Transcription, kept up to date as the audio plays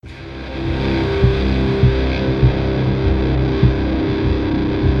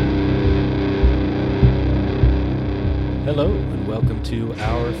to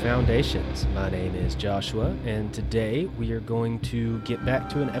Our Foundations. My name is Joshua, and today we are going to get back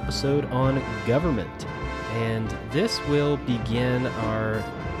to an episode on government. And this will begin our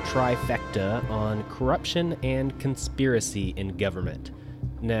trifecta on corruption and conspiracy in government.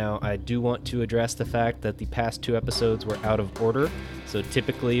 Now, I do want to address the fact that the past two episodes were out of order. So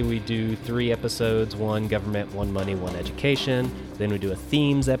typically we do 3 episodes, 1 government, 1 money, 1 education. Then we do a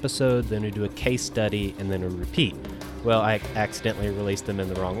themes episode, then we do a case study, and then we repeat. Well, I accidentally released them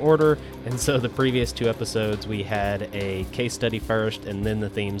in the wrong order, and so the previous 2 episodes we had a case study first and then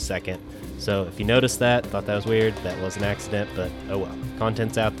the themes second. So if you noticed that, thought that was weird, that was an accident, but oh well.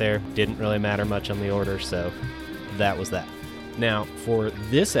 Content's out there, didn't really matter much on the order, so that was that. Now, for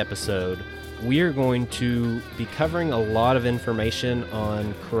this episode, we are going to be covering a lot of information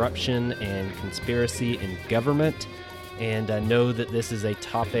on corruption and conspiracy in government, and I know that this is a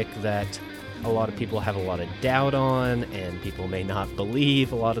topic that a lot of people have a lot of doubt on, and people may not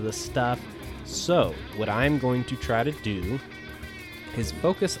believe a lot of this stuff. So, what I'm going to try to do is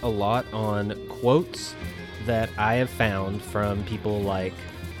focus a lot on quotes that I have found from people like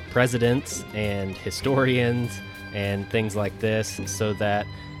presidents and historians and things like this, so that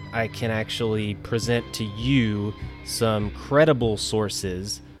I can actually present to you some credible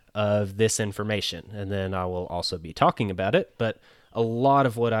sources of this information. And then I will also be talking about it, but a lot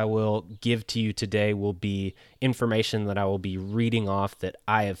of what I will give to you today will be information that I will be reading off that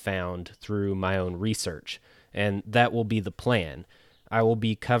I have found through my own research. And that will be the plan. I will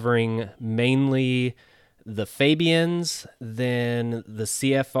be covering mainly the Fabians, then the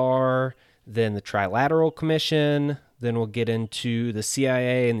CFR, then the Trilateral Commission, then we'll get into the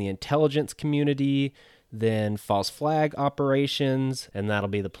CIA and the intelligence community, then false flag operations, and that'll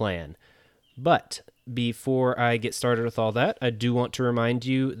be the plan. But before I get started with all that, I do want to remind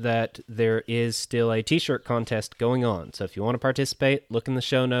you that there is still a t-shirt contest going on. So if you want to participate, look in the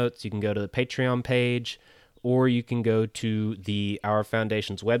show notes. You can go to the Patreon page, or you can go to the Our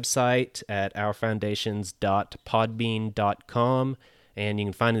Foundations website at ourfoundations.podbean.com, and you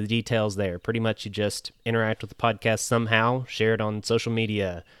can find the details there. Pretty much you just interact with the podcast somehow, share it on social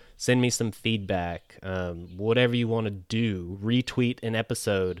media, send me some feedback, whatever you want to do, retweet an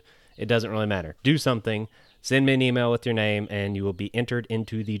episode. It doesn't really matter. Do something, send me an email with your name, and you will be entered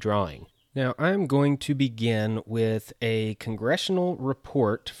into the drawing. Now, I'm going to begin with a congressional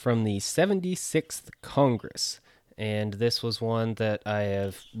report from the 76th Congress. And this was one that I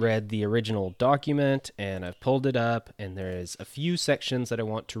have read the original document, and I've pulled it up, and there is a few sections that I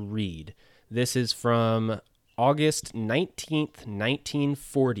want to read. This is from August 19th,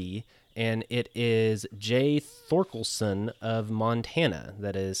 1940, and it is Jay Thorkelson of Montana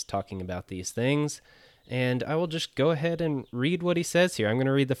that is talking about these things. And I will just go ahead and read what he says here. I'm going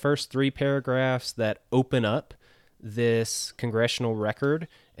to read the first 3 paragraphs that open up this congressional record,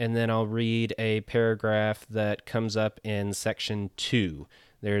 and then I'll read a paragraph that comes up in section 2.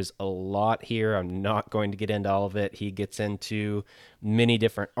 There's a lot here. I'm not going to get into all of it. He gets into many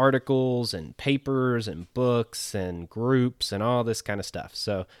different articles and papers and books and groups and all this kind of stuff.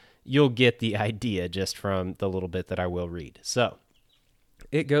 So you'll get the idea just from the little bit that I will read. So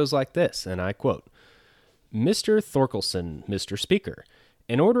it goes like this, and I quote, "Mr. Thorkelson, Mr. Speaker,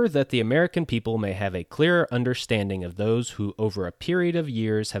 in order that the American people may have a clearer understanding of those who over a period of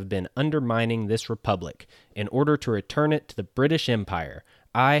years have been undermining this republic, in order to return it to the British Empire,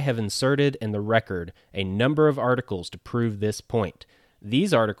 I have inserted in the record a number of articles to prove this point.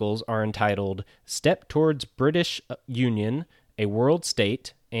 These articles are entitled Step Towards British Union, a World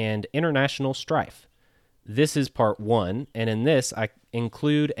State, and International Strife. This is part 1, and in this I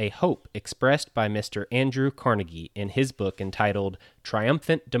include a hope expressed by Mr. Andrew Carnegie in his book entitled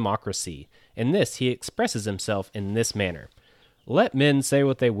Triumphant Democracy. In this he expresses himself in this manner. Let men say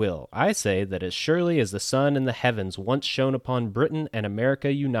what they will. I say that as surely as the sun in the heavens once shone upon Britain and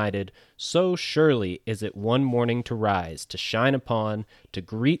America united, so surely is it one morning to rise, to shine upon, to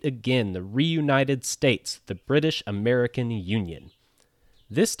greet again the reunited states, the British-American Union.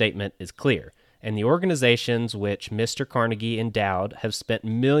 This statement is clear, and the organizations which Mr. Carnegie endowed have spent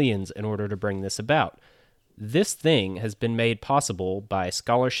millions in order to bring this about. This thing has been made possible by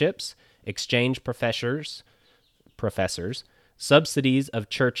scholarships, exchange professors, subsidies of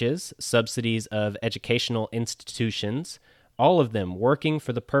churches, subsidies of educational institutions, all of them working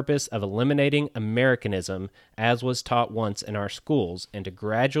for the purpose of eliminating Americanism as was taught once in our schools, and to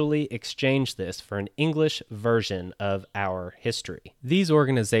gradually exchange this for an English version of our history. These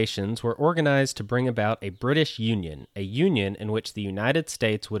organizations were organized to bring about a British Union, a union in which the United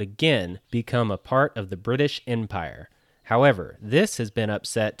States would again become a part of the British Empire. However, this has been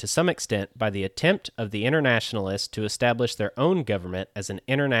upset to some extent by the attempt of the internationalists to establish their own government as an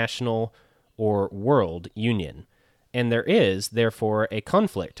international or world union. And there is, therefore, a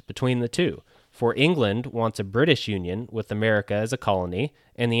conflict between the two. For England wants a British union with America as a colony,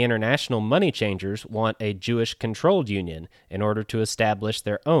 and the international money changers want a Jewish-controlled union in order to establish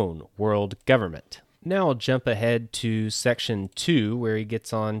their own world government. Now I'll jump ahead to section 2, where he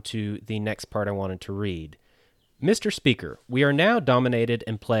gets on to the next part I wanted to read. Mr. Speaker, we are now dominated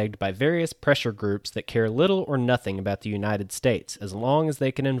and plagued by various pressure groups that care little or nothing about the United States as long as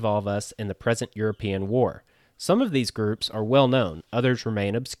they can involve us in the present European war. Some of these groups are well known, others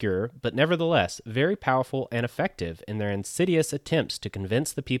remain obscure, but nevertheless very powerful and effective in their insidious attempts to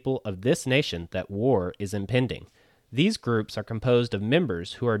convince the people of this nation that war is impending. These groups are composed of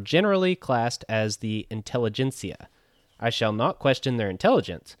members who are generally classed as the intelligentsia. I shall not question their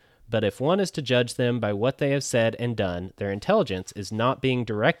intelligence, but if one is to judge them by what they have said and done, their intelligence is not being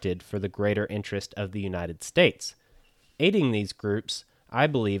directed for the greater interest of the United States. Aiding these groups, I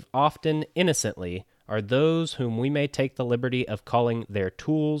believe often innocently, are those whom we may take the liberty of calling their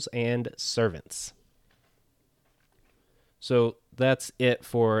tools and servants. So that's it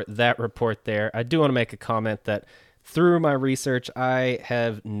for that report there. I do want to make a comment that through my research, I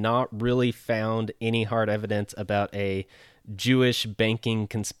have not really found any hard evidence about a Jewish banking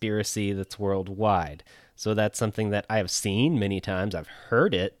conspiracy that's worldwide. So that's something that I have seen many times. I've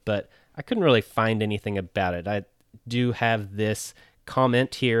heard it, but I couldn't really find anything about it. I do have this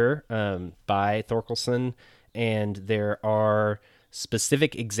comment here by Thorkelson, and there are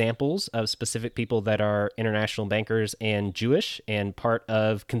specific examples of specific people that are international bankers and Jewish and part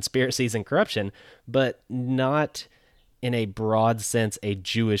of conspiracies and corruption, but not in a broad sense a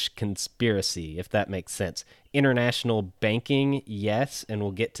Jewish conspiracy, if that makes sense. International banking, yes, and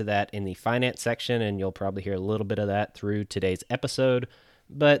we'll get to that in the finance section, and you'll probably hear a little bit of that through today's episode.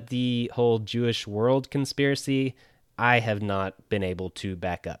 But the whole Jewish world conspiracy, I have not been able to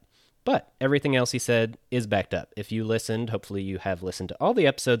back up. But everything else he said is backed up. If you listened, hopefully you have listened to all the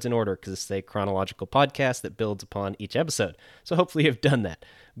episodes in order, because it's a chronological podcast that builds upon each episode. So hopefully you've done that.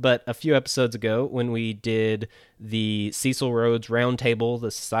 But a few episodes ago, when we did the Cecil Rhodes Roundtable,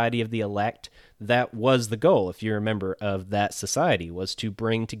 the Society of the Elect, that was the goal, if you remember, of that society, was to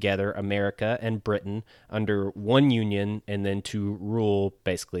bring together America and Britain under one union and then to rule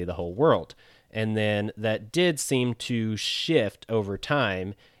basically the whole world. And then that did seem to shift over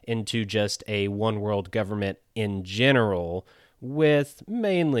time into just a one world government in general, with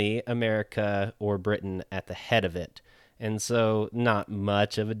mainly America or Britain at the head of it. And so not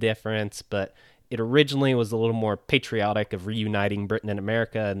much of a difference, but it originally was a little more patriotic of reuniting Britain and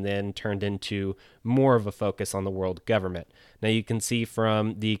America, and then turned into more of a focus on the world government. Now you can see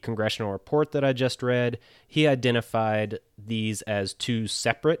from the congressional report that I just read, he identified these as two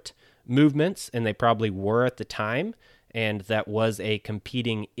separate movements, and they probably were at the time, and that was a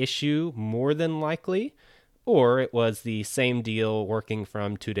competing issue more than likely, or it was the same deal working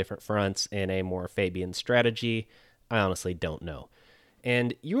from two different fronts in a more Fabian strategy. I honestly don't know.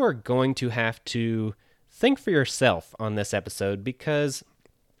 And you are going to have to think for yourself on this episode, because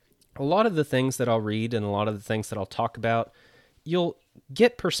a lot of the things that I'll read and a lot of the things that I'll talk about, you'll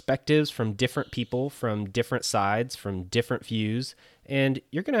get perspectives from different people, from different sides, from different views, and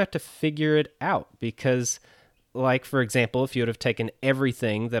you're going to have to figure it out, because like, for example, if you would have taken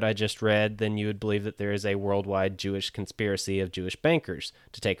everything that I just read, then you would believe that there is a worldwide Jewish conspiracy of Jewish bankers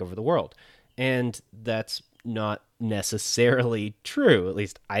to take over the world. And that's not necessarily true. At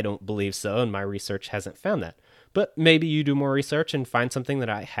least I don't believe so, and my research hasn't found that. But maybe you do more research and find something that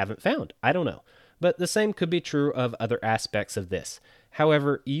I haven't found. I don't know. But the same could be true of other aspects of this.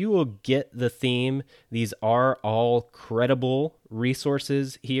 However, you will get the theme. These are all credible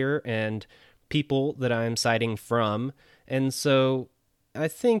resources here and people that I'm citing from. And so I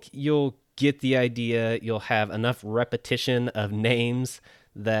think you'll get the idea. You'll have enough repetition of names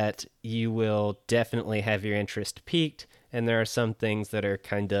that you will definitely have your interest piqued. And there are some things that are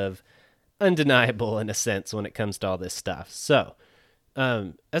kind of undeniable in a sense when it comes to all this stuff. So,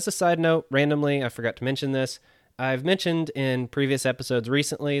 as a side note, randomly, I forgot to mention this. I've mentioned in previous episodes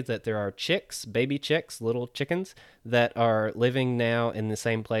recently that there are chicks, baby chicks, little chickens, that are living now in the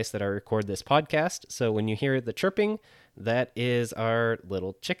same place that I record this podcast. So when you hear the chirping, that is our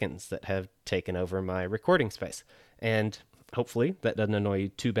little chickens that have taken over my recording space. And hopefully that doesn't annoy you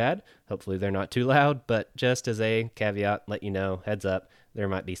too bad. Hopefully they're not too loud, but just as a caveat, let you know, heads up, there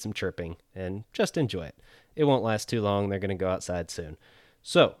might be some chirping, and just enjoy it. It won't last too long. They're going to go outside soon.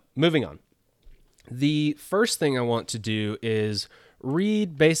 So moving on. The first thing I want to do is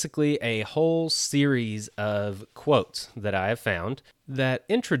read basically a whole series of quotes that I have found that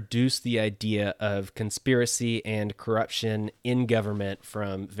introduce the idea of conspiracy and corruption in government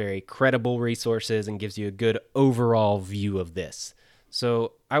from very credible resources and gives you a good overall view of this.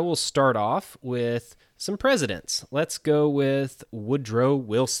 So I will start off with some presidents. Let's go with Woodrow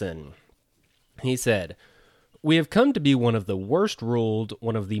Wilson. He said, "We have come to be one of the worst ruled,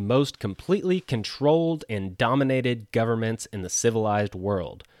 one of the most completely controlled and dominated governments in the civilized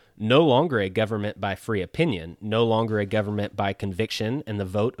world. No longer a government by free opinion, no longer a government by conviction and the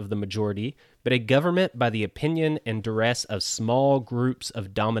vote of the majority, but a government by the opinion and duress of small groups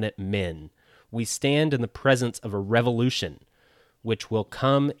of dominant men. We stand in the presence of a revolution, which will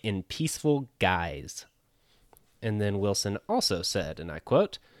come in peaceful guise." And then Wilson also said, and I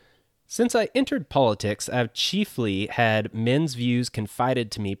quote, "Since I entered politics, I've chiefly had men's views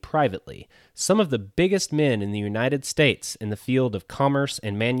confided to me privately. Some of the biggest men in the United States in the field of commerce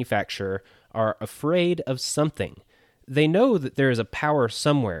and manufacture are afraid of something. They know that there is a power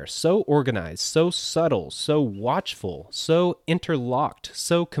somewhere so organized, so subtle, so watchful, so interlocked,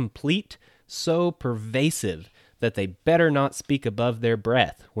 so complete, so pervasive that they better not speak above their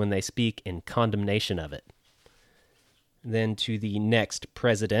breath when they speak in condemnation of it." Then to the next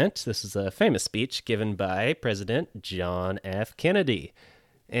president. This is a famous speech given by President John F. Kennedy.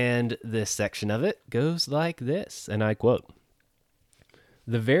 And this section of it goes like this, and I quote,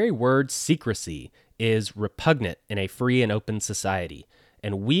 "The very word secrecy is repugnant in a free and open society,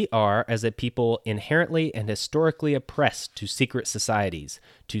 and we are, as a people, inherently and historically oppressed to secret societies,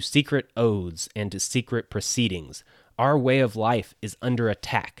 to secret oaths, and to secret proceedings. Our way of life is under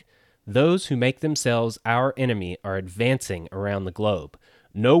attack. Those who make themselves our enemy are advancing around the globe.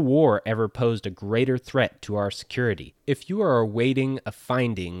 No war ever posed a greater threat to our security. If you are awaiting a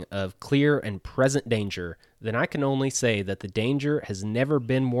finding of clear and present danger, then I can only say that the danger has never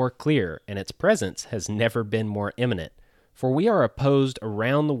been more clear, and its presence has never been more imminent. For we are opposed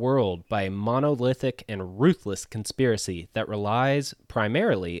around the world by a monolithic and ruthless conspiracy that relies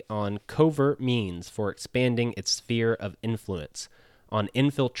primarily on covert means for expanding its sphere of influence, on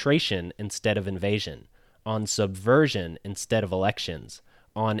infiltration instead of invasion, on subversion instead of elections,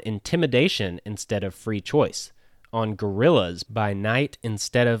 on intimidation instead of free choice, on guerrillas by night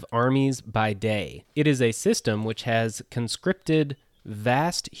instead of armies by day. It is a system which has conscripted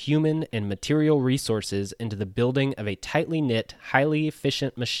vast human and material resources into the building of a tightly knit, highly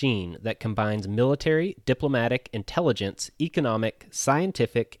efficient machine that combines military, diplomatic, intelligence, economic,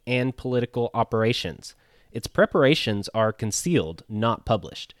 scientific, and political operations. Its preparations are concealed, not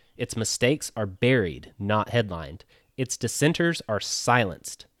published. Its mistakes are buried, not headlined. Its dissenters are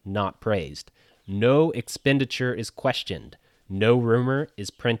silenced, not praised. No expenditure is questioned. No rumor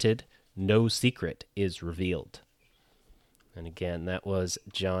is printed. No secret is revealed." And again, that was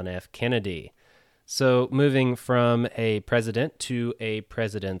John F. Kennedy. So moving from a president to a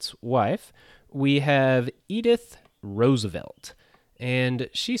president's wife, we have Edith Roosevelt. And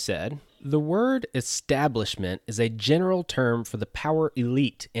she said, "The word establishment is a general term for the power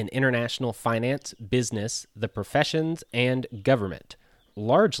elite in international finance, business, the professions, and government,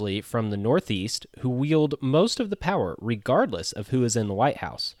 largely from the Northeast, who wield most of the power regardless of who is in the White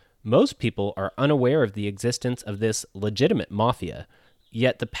House. Most people are unaware of the existence of this legitimate mafia,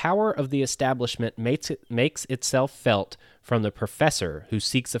 yet the power of the establishment makes itself felt from the professor who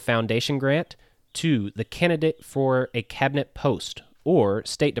seeks a foundation grant to the candidate for a cabinet post or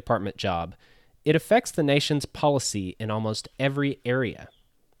State Department job. It affects the nation's policy in almost every area."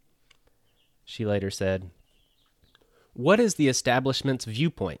 She later said, "What is the establishment's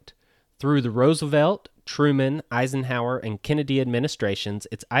viewpoint? Through the Roosevelt, Truman, Eisenhower, and Kennedy administrations,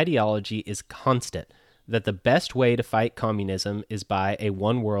 its ideology is constant, that the best way to fight communism is by a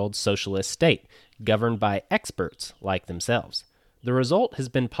one-world socialist state, governed by experts like themselves. The result has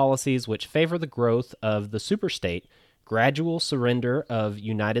been policies which favor the growth of the superstate, gradual surrender of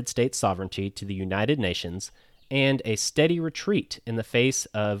United States sovereignty to the United Nations, and a steady retreat in the face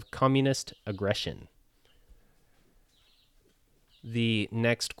of communist aggression." The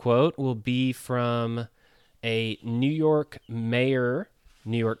next quote will be from a New York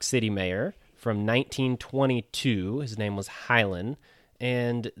City mayor from 1922. His name was Hylan.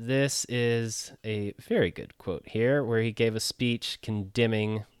 And this is a very good quote here, where he gave a speech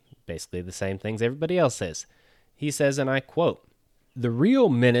condemning basically the same things everybody else says. He says, and I quote, "The real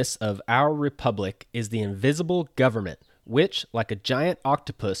menace of our republic is the invisible government, which, like a giant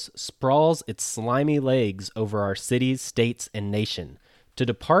octopus, sprawls its slimy legs over our cities, states, and nation. To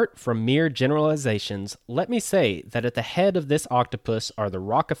depart from mere generalizations, let me say that at the head of this octopus are the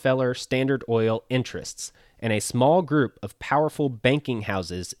Rockefeller Standard Oil interests, and a small group of powerful banking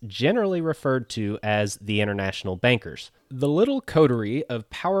houses generally referred to as the international bankers. The little coterie of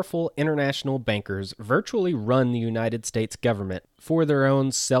powerful international bankers virtually run the United States government for their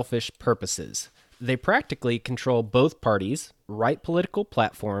own selfish purposes. They practically control both parties, write political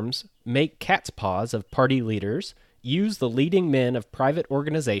platforms, make cat's paws of party leaders, use the leading men of private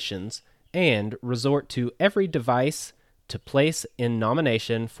organizations, and resort to every device to place in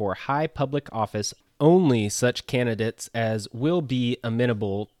nomination for high public office only such candidates as will be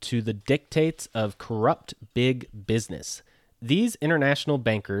amenable to the dictates of corrupt big business. These international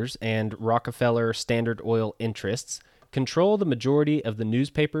bankers and Rockefeller Standard Oil interests control the majority of the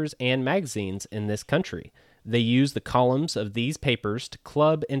newspapers and magazines in this country. They use the columns of these papers to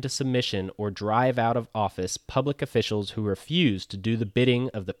club into submission or drive out of office public officials who refuse to do the bidding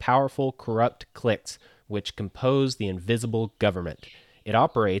of the powerful, corrupt cliques which compose the invisible government. It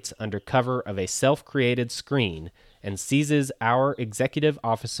operates under cover of a self-created screen and seizes our executive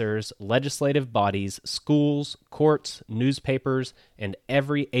officers, legislative bodies, schools, courts, newspapers, and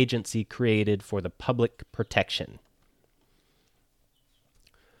every agency created for the public protection.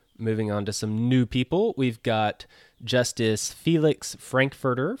 Moving on to some new people, we've got Justice Felix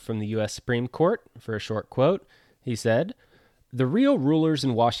Frankfurter from the U.S. Supreme Court for a short quote. He said, "The real rulers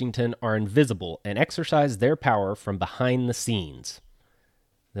in Washington are invisible and exercise their power from behind the scenes."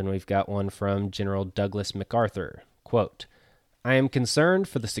 Then we've got one from General Douglas MacArthur. Quote, "I am concerned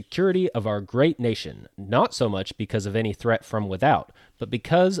for the security of our great nation, not so much because of any threat from without, but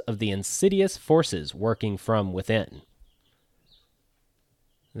because of the insidious forces working from within."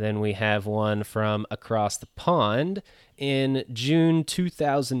 Then we have one from across the pond. In June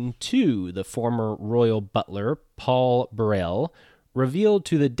 2002, the former royal butler, Paul Burrell, revealed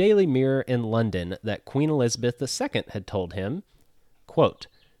to the Daily Mirror in London that Queen Elizabeth II had told him, quote,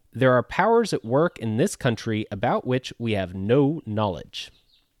 "There are powers at work in this country about which we have no knowledge."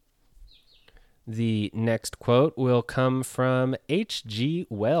 The next quote will come from H.G.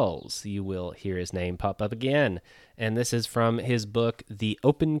 Wells. You will hear his name pop up again. And this is from his book, The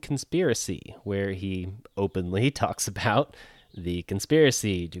Open Conspiracy, where he openly talks about the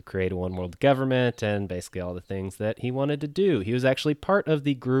conspiracy to create a one-world government and basically all the things that he wanted to do. He was actually part of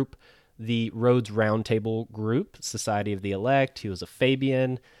the group, the Rhodes Roundtable Group, Society of the Elect. He was a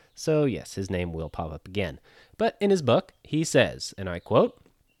Fabian. So yes, his name will pop up again. But in his book, he says, and I quote,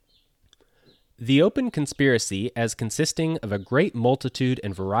 "The open conspiracy, as consisting of a great multitude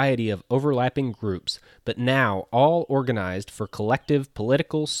and variety of overlapping groups, but now all organized for collective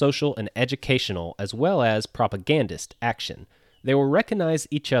political, social, and educational, as well as propagandist action. They will recognize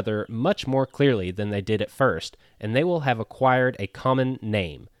each other much more clearly than they did at first, and they will have acquired a common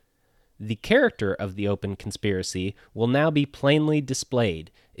name. The character of the open conspiracy will now be plainly displayed.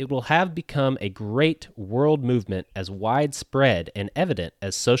 It will have become a great world movement as widespread and evident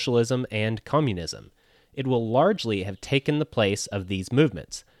as socialism and communism. It will largely have taken the place of these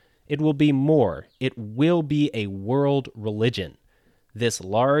movements. It will be more. It will be a world religion. This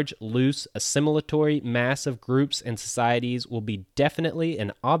large, loose, assimilatory mass of groups and societies will be definitely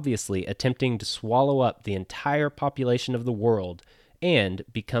and obviously attempting to swallow up the entire population of the world and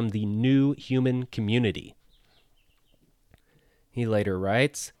become the new human community." He later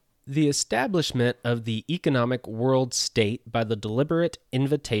writes, "The establishment of the economic world state by the deliberate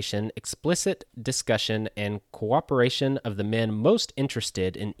invitation, explicit discussion, and cooperation of the men most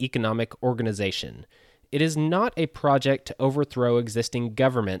interested in economic organization. It is not a project to overthrow existing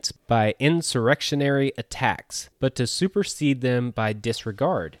governments by insurrectionary attacks, but to supersede them by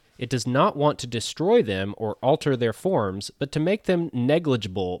disregard. It does not want to destroy them or alter their forms, but to make them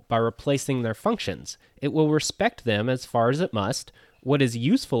negligible by replacing their functions. It will respect them as far as it must. What is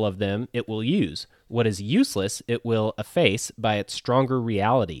useful of them it will use. What is useless it will efface by its stronger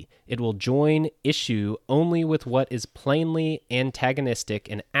reality. It will join issue only with what is plainly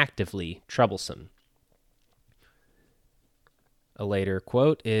antagonistic and actively troublesome." A later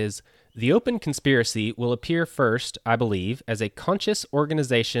quote is, "The open conspiracy will appear first, I believe, as a conscious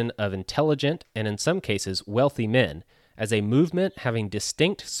organization of intelligent and in some cases wealthy men, as a movement having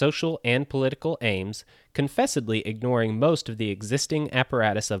distinct social and political aims, confessedly ignoring most of the existing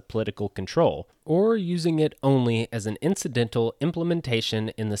apparatus of political control, or using it only as an incidental implementation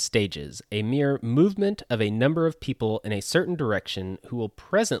in the stages, a mere movement of a number of people in a certain direction who will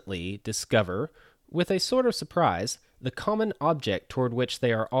presently discover, with a sort of surprise, the common object toward which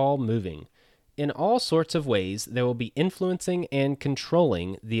they are all moving. In all sorts of ways, they will be influencing and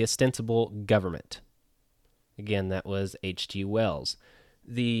controlling the ostensible government." Again, that was H.G. Wells.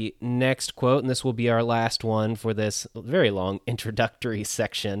 The next quote, and this will be our last one for this very long introductory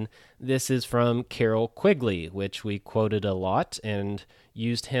section, this is from Carroll Quigley, which we quoted a lot and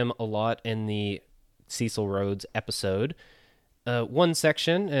used him a lot in the Cecil Rhodes episode. One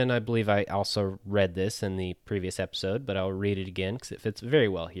section, and I believe I also read this in the previous episode, but I'll read it again because it fits very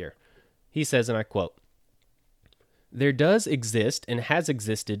well here. He says, and I quote, "There does exist and has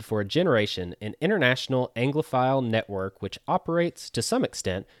existed for a generation an international Anglophile network which operates, to some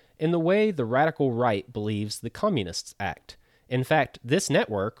extent, in the way the radical right believes the communists act. In fact, this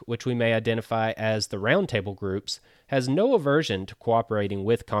network, which we may identify as the roundtable groups, has no aversion to cooperating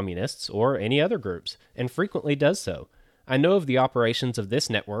with communists or any other groups, and frequently does so. I know of the operations of this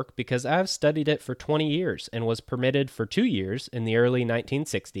network because I have studied it for 20 years and was permitted for 2 years in the early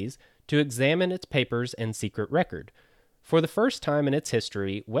 1960s to examine its papers and secret record. For the first time in its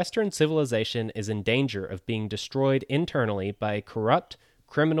history, Western civilization is in danger of being destroyed internally by a corrupt,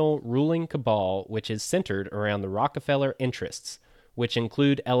 criminal ruling cabal which is centered around the Rockefeller interests, which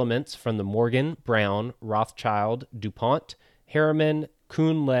include elements from the Morgan, Brown, Rothschild, DuPont, Harriman,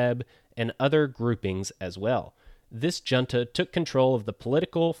 Kuhn-Loeb, and other groupings as well. This junta took control of the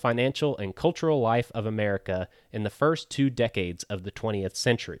political, financial, and cultural life of America in the first 2 decades of the 20th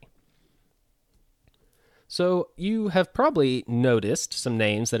century." So you have probably noticed some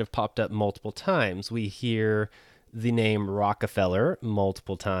names that have popped up multiple times. We hear the name Rockefeller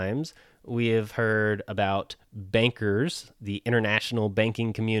multiple times. We have heard about bankers, the international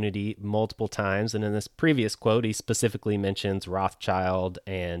banking community, multiple times. And in this previous quote, he specifically mentions Rothschild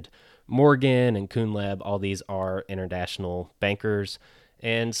and Morgan and Kuhn-Loeb. All these are international bankers.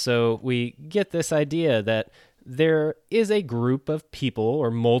 And so we get this idea that there is a group of people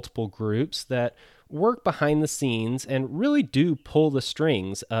or multiple groups that work behind the scenes and really do pull the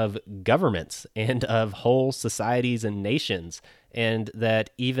strings of governments and of whole societies and nations, and that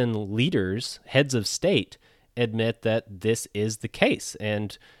even leaders, heads of state, admit that this is the case.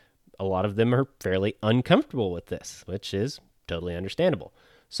 And a lot of them are fairly uncomfortable with this, which is totally understandable.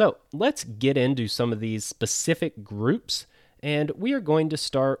 So let's get into some of these specific groups, and we are going to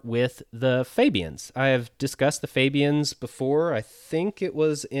start with the Fabians. I have discussed the Fabians before. I think it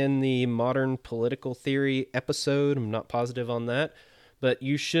was in the Modern Political Theory episode. I'm not positive on that, but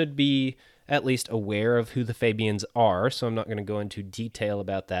you should be at least aware of who the Fabians are, so I'm not going to go into detail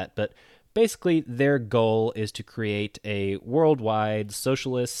about that. But basically, their goal is to create a worldwide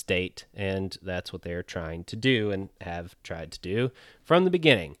socialist state, and that's what they're trying to do and have tried to do from the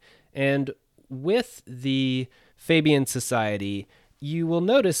beginning. And with the Fabian Society, you will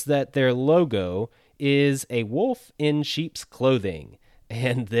notice that their logo is a wolf in sheep's clothing,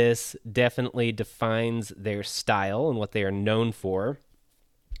 and this definitely defines their style and what they are known for.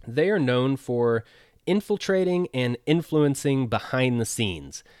 They are known for infiltrating and influencing behind the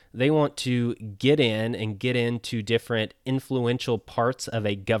scenes. They want to get in and get into different influential parts of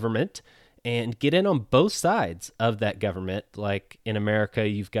a government and get in on both sides of that government. Like in America,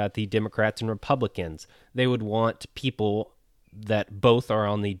 you've got the Democrats and Republicans. They would want people that both are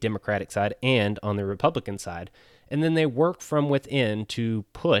on the Democratic side and on the Republican side. And then they work from within to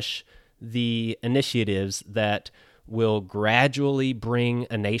push the initiatives that will gradually bring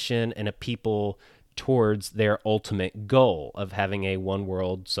a nation and a people towards their ultimate goal of having a one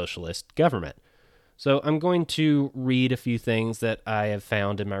world socialist government. So I'm going to read a few things that I have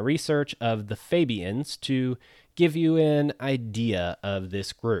found in my research of the Fabians to give you an idea of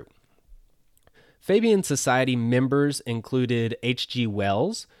this group. Fabian Society members included H.G.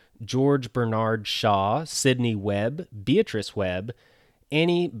 Wells, George Bernard Shaw, Sidney Webb, Beatrice Webb,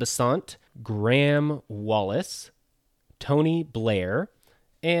 Annie Besant, Graham Wallas, Tony Blair,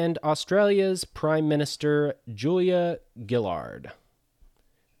 and Australia's Prime Minister Julia Gillard.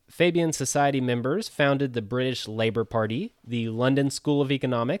 Fabian Society members founded the British Labour Party, the London School of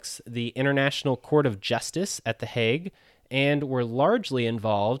Economics, the International Court of Justice at The Hague, and were largely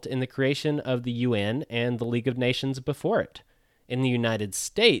involved in the creation of the UN and the League of Nations before it. In the United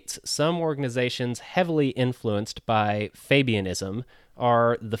States, some organizations heavily influenced by Fabianism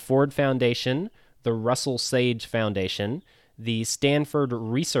are the Ford Foundation, the Russell Sage Foundation, the Stanford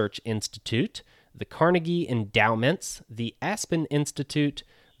Research Institute, the Carnegie Endowments, the Aspen Institute,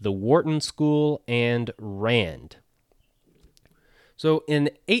 the Wharton School, and RAND. So in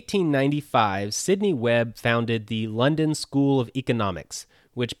 1895, Sidney Webb founded the London School of Economics,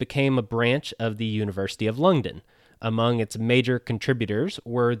 which became a branch of the University of London. Among its major contributors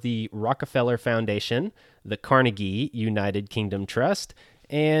were the Rockefeller Foundation, the Carnegie United Kingdom Trust,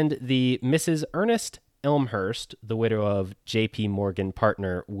 and the Mrs. Ernest Elmhurst, the widow of J.P. Morgan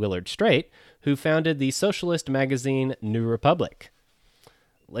partner Willard Straight, who founded the socialist magazine New Republic.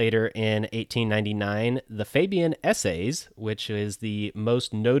 Later in 1899, the Fabian Essays, which is the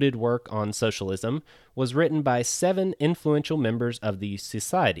most noted work on socialism, was written by 7 influential members of the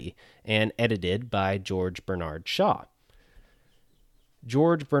society and edited by George Bernard Shaw.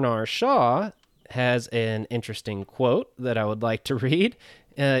 George Bernard Shaw has an interesting quote that I would like to read.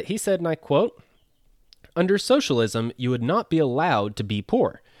 He said, and I quote, "Under socialism, you would not be allowed to be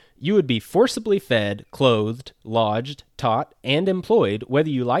poor. You would be forcibly fed, clothed, lodged, taught, and employed, whether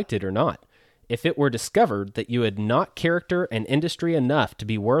you liked it or not. If it were discovered that you had not character and industry enough to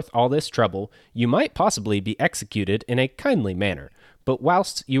be worth all this trouble, you might possibly be executed in a kindly manner. But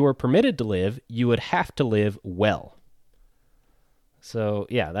whilst you were permitted to live, you would have to live well." So,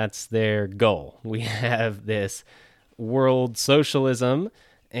 yeah, that's their goal. We have this world socialism,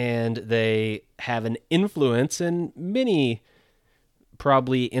 and they have an influence in many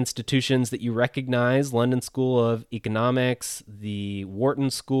probably institutions that you recognize: London School of Economics, the Wharton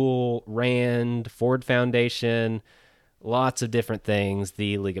School, Rand, Ford Foundation, lots of different things,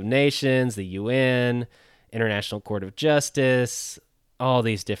 the League of Nations, the UN, International Court of Justice, all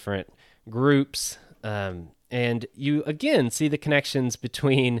these different groups. And you, again, see the connections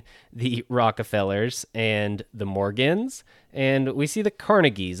between the Rockefellers and the Morgans. And we see the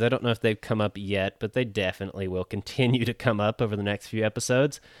Carnegies. I don't know if they've come up yet, but they definitely will continue to come up over the next few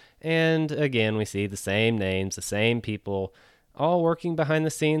episodes. And again, we see the same names, the same people, all working behind the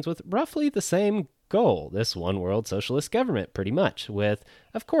scenes with roughly the same goal: this one world socialist government, pretty much, with,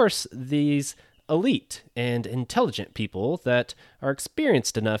 of course, these elite and intelligent people that are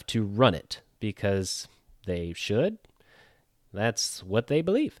experienced enough to run it, because they should. That's what they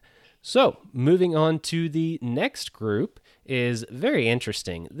believe. So, moving on to the next group is very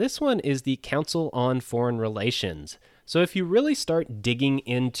interesting. This one is the Council on Foreign Relations. So if you really start digging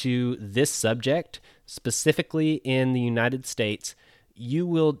into this subject, specifically in the United States, you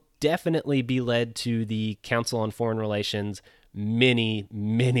will definitely be led to the Council on Foreign Relations many,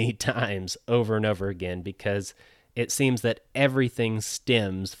 many times over and over again, because it seems that everything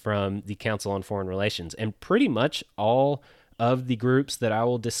stems from the Council on Foreign Relations. And pretty much all of the groups that I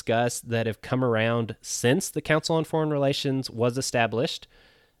will discuss that have come around since the Council on Foreign Relations was established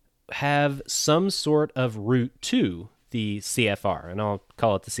have some sort of root to the CFR. And I'll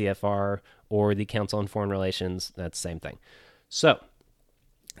call it the CFR or the Council on Foreign Relations. That's the same thing. So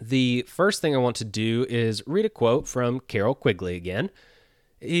the first thing I want to do is read a quote from Carroll Quigley again.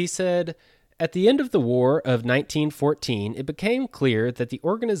 He said, "At the end of the War of 1914, it became clear that the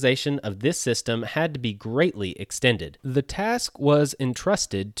organization of this system had to be greatly extended. The task was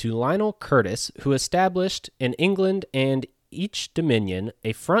entrusted to Lionel Curtis, who established in England and each dominion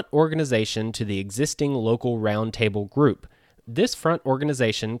a front organization to the existing local Round Table group. This front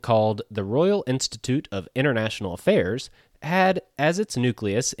organization, called the Royal Institute of International Affairs, had as its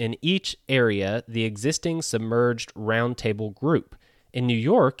nucleus in each area the existing submerged Round Table group. In New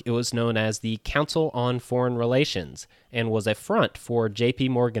York, it was known as the Council on Foreign Relations and was a front for J.P.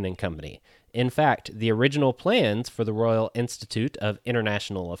 Morgan and Company. In fact, the original plans for the Royal Institute of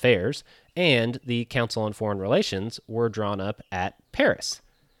International Affairs and the Council on Foreign Relations were drawn up at Paris."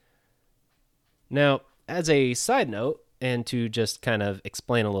 Now, as a side note, and to just kind of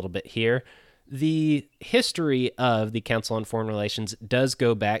explain a little bit here, the history of the Council on Foreign Relations does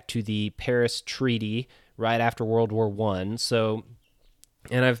go back to the Paris Treaty right after World War I. So,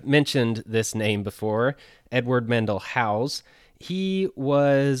 and I've mentioned this name before, Edward Mandell Howes. He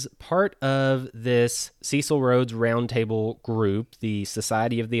was part of this Cecil Rhodes Roundtable group, the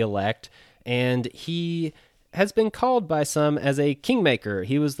Society of the Elect, and he has been called by some as a kingmaker.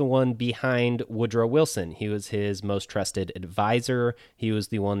 He was the one behind Woodrow Wilson. He was his most trusted advisor. He was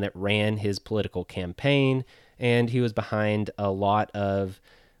the one that ran his political campaign, and he was behind a lot of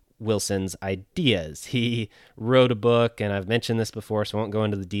Wilson's ideas. He wrote a book, and I've mentioned this before, so I won't go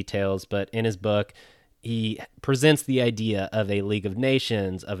into the details, but in his book, he presents the idea of a League of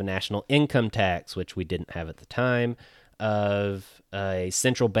Nations, of a national income tax, which we didn't have at the time, of a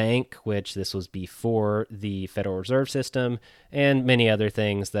central bank, which this was before the Federal Reserve System, and many other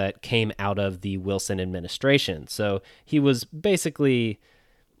things that came out of the Wilson administration. So he was basically,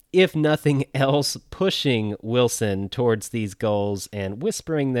 if nothing else, pushing Wilson towards these goals and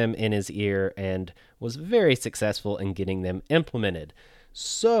whispering them in his ear, and was very successful in getting them implemented.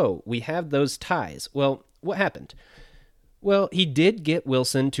 So we have those ties. Well, what happened? Well, he did get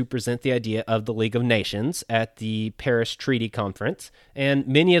Wilson to present the idea of the League of Nations at the Paris Treaty Conference, and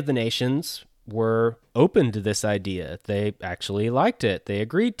many of the nations were open to this idea. They actually liked it. They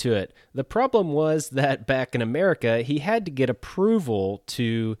agreed to it. The problem was that back in America, he had to get approval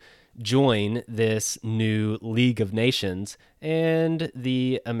to join this new League of Nations, and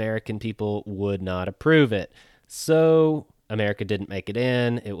the American people would not approve it. So America didn't make it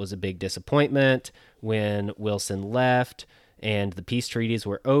in. It was a big disappointment when Wilson left and the peace treaties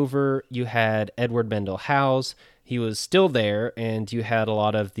were over. You had Edward Mendell Howes. He was still there, and you had a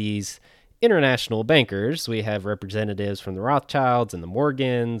lot of these international bankers. We have representatives from the Rothschilds and the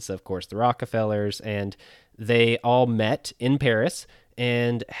Morgans, of course, the Rockefellers, and they all met in Paris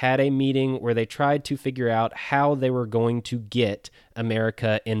and had a meeting where they tried to figure out how they were going to get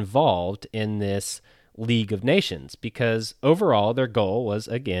America involved in this League of Nations, because overall their goal was,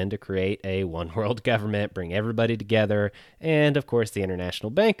 again, to create a one world government, bring everybody together, and of course the international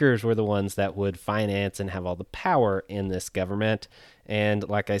bankers were the ones that would finance and have all the power in this government. And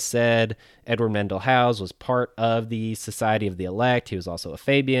like I said, Edward Mendell Howes was part of the Society of the Elect. He was also a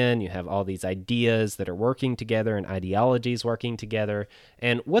Fabian. You have all these ideas that are working together and ideologies working together.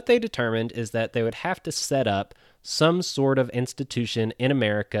 And what they determined is that they would have to set up some sort of institution in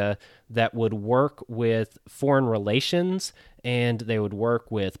America that would work with foreign relations, and they would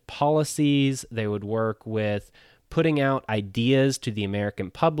work with policies, they would work with putting out ideas to the American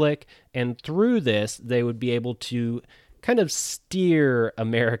public, and through this, they would be able to kind of steer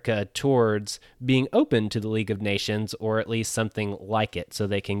America towards being open to the League of Nations, or at least something like it, so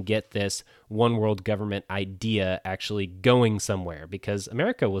they can get this one world government idea actually going somewhere, because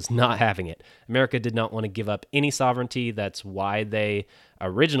America was not having it. America did not want to give up any sovereignty. That's why they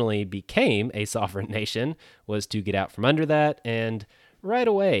originally became a sovereign nation, was to get out from under that, and right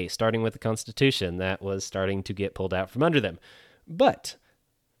away, starting with the Constitution, that was starting to get pulled out from under them. But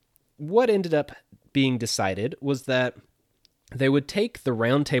what ended up being decided was that they would take the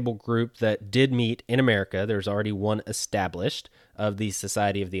roundtable group that did meet in America. There's already one established of the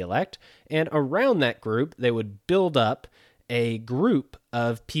Society of the Elect. And around that group, they would build up a group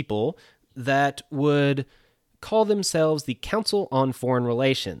of people that would call themselves the Council on Foreign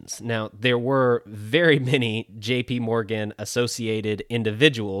Relations. Now, there were very many J.P. Morgan associated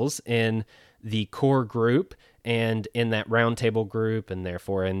individuals in the core group and in that roundtable group, and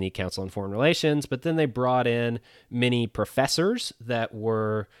therefore in the Council on Foreign Relations. But then they brought in many professors that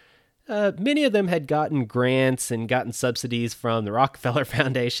were, many of them had gotten grants and gotten subsidies from the Rockefeller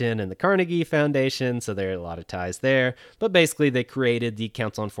Foundation and the Carnegie Foundation, so there are a lot of ties there. But basically, they created the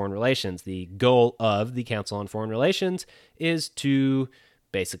Council on Foreign Relations. The goal of the Council on Foreign Relations is to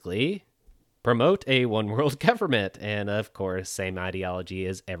basically promote a one world government, and of course, same ideology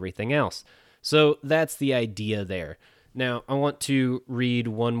as everything else. So that's the idea there. Now, I want to read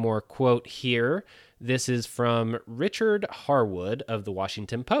one more quote here. This is from Richard Harwood of the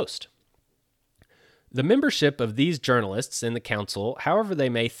Washington Post. The membership of these journalists in the council, however they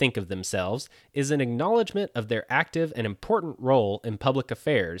may think of themselves, is an acknowledgement of their active and important role in public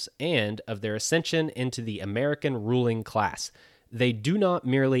affairs and of their ascension into the American ruling class. They do not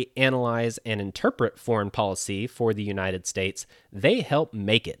merely analyze and interpret foreign policy for the United States, they help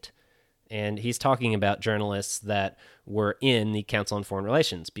make it. And he's talking about journalists that were in the Council on Foreign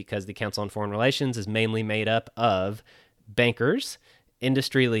Relations, because the Council on Foreign Relations is mainly made up of bankers,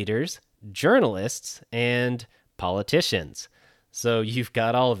 industry leaders, journalists, and politicians. So you've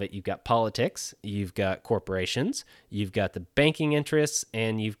got all of it. You've got politics, you've got corporations, you've got the banking interests,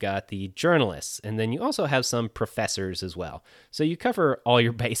 and you've got the journalists. And then you also have some professors as well. So you cover all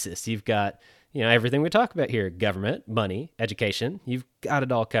your bases. You've got, everything we talk about here: government, money, education. You've got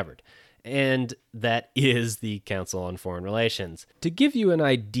it all covered. And that is the Council on Foreign Relations. To give you an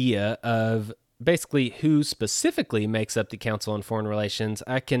idea of basically who specifically makes up the Council on Foreign Relations,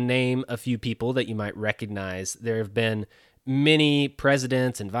 I can name a few people that you might recognize. There have been many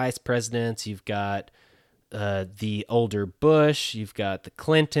presidents and vice presidents. You've got the older Bush, you've got the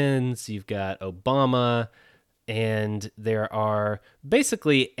Clintons, you've got Obama, and there are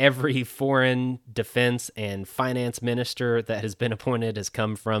basically every foreign, defense, and finance minister that has been appointed has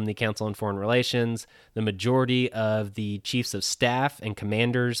come from the Council on Foreign Relations. The majority of the chiefs of staff and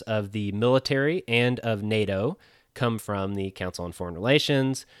commanders of the military and of NATO come from the Council on Foreign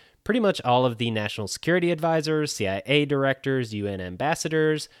Relations. Pretty much all of the national security advisors, CIA directors, UN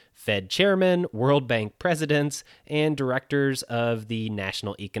ambassadors, Fed chairmen, World Bank presidents, and directors of the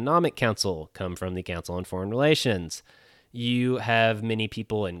National Economic Council come from the Council on Foreign Relations. You have many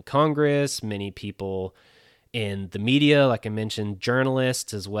people in Congress, many people in the media, like I mentioned,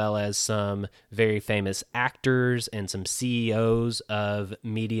 journalists, as well as some very famous actors and some CEOs of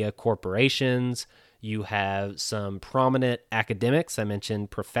media corporations. You have some prominent academics. I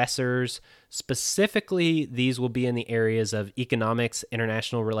mentioned professors. Specifically, these will be in the areas of economics,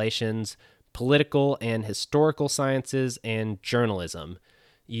 international relations, political and historical sciences, and journalism.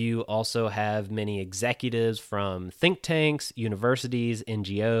 You also have many executives from think tanks, universities,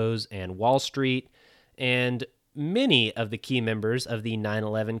 NGOs, and Wall Street, and many of the key members of the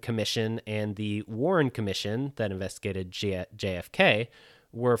 9/11 Commission and the Warren Commission that investigated JFK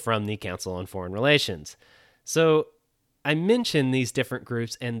were from the Council on Foreign Relations. So I mention these different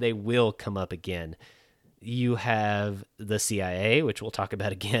groups, and they will come up again. You have the CIA, which we'll talk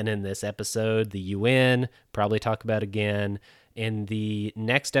about again in this episode, the UN, probably talk about again. In the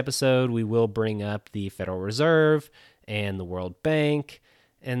next episode, we will bring up the Federal Reserve and the World Bank.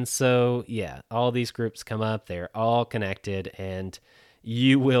 And so, yeah, all these groups come up. They're all connected, and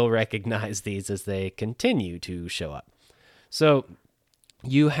you will recognize these as they continue to show up. So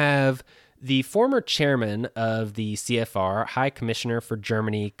you have the former chairman of the CFR, High Commissioner for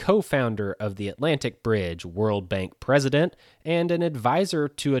Germany, co-founder of the Atlantic Bridge, World Bank president, and an advisor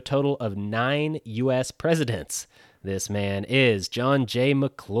to a total of 9 U.S. presidents. This man is John J.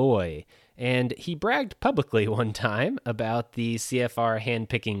 McCloy, and he bragged publicly one time about the CFR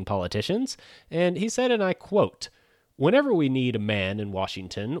handpicking politicians, and he said, and I quote, "Whenever we need a man in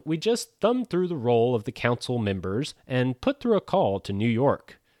Washington, we just thumb through the roll of the council members and put through a call to New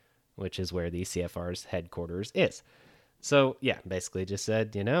York," which is where the CFR's headquarters is. So, yeah, basically just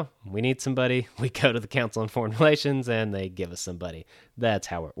said, we need somebody. We go to the Council on Foreign Relations, and they give us somebody. That's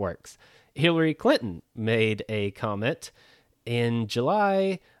how it works. Hillary Clinton made a comment in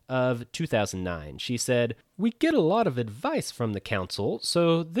July of 2009. She said, "We get a lot of advice from the council,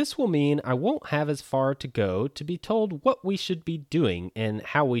 so this will mean I won't have as far to go to be told what we should be doing and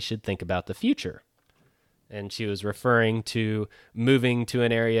how we should think about the future." And she was referring to moving to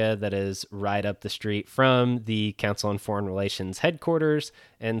an area that is right up the street from the Council on Foreign Relations headquarters.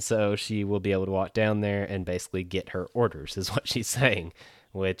 And so she will be able to walk down there and basically get her orders, is what she's saying,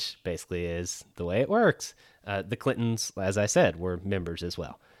 which basically is the way it works. The Clintons, as I said, were members as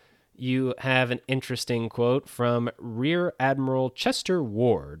well. You have an interesting quote from Rear Admiral Chester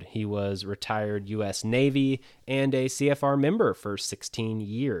Ward. He was retired U.S. Navy and a CFR member for 16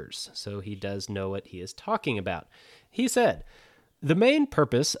 years, so he does know what he is talking about. He said, "The main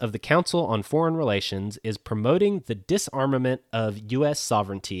purpose of the Council on Foreign Relations is promoting the disarmament of U.S.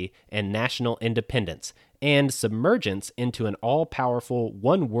 sovereignty and national independence and submergence into an all-powerful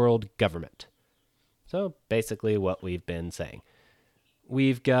one-world government." So basically what we've been saying.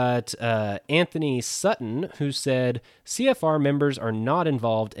 We've got Anthony Sutton, who said, "CFR members are not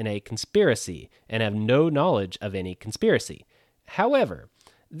involved in a conspiracy and have no knowledge of any conspiracy. However,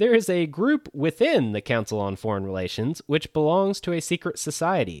 there is a group within the Council on Foreign Relations which belongs to a secret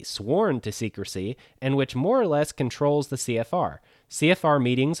society sworn to secrecy and which more or less controls the CFR. CFR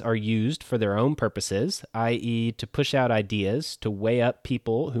meetings are used for their own purposes, i.e. to push out ideas, to weigh up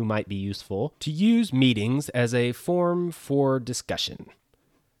people who might be useful, to use meetings as a forum for discussion."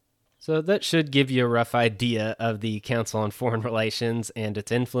 So that should give you a rough idea of the Council on Foreign Relations and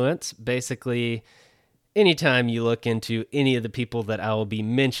its influence. Basically, anytime you look into any of the people that I will be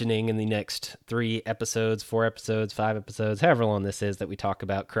mentioning in the next 3 episodes, 4 episodes, 5 episodes, however long this is that we talk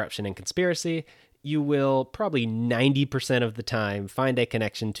about corruption and conspiracy, you will probably 90% of the time find a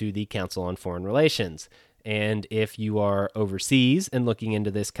connection to the Council on Foreign Relations. And if you are overseas and looking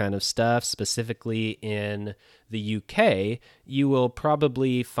into this kind of stuff, specifically in the UK, you will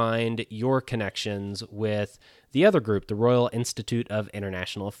probably find your connections with the other group, the Royal Institute of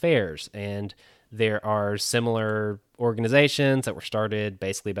International Affairs. And there are similar organizations that were started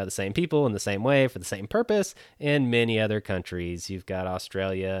basically by the same people in the same way for the same purpose in many other countries. You've got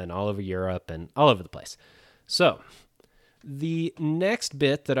Australia and all over Europe and all over the place. So the next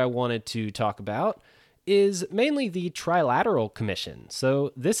bit that I wanted to talk about is mainly the Trilateral Commission.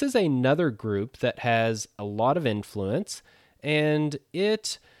 So this is another group that has a lot of influence, and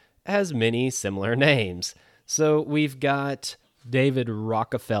it has many similar names. So we've got David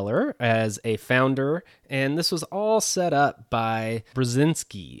Rockefeller as a founder, and this was all set up by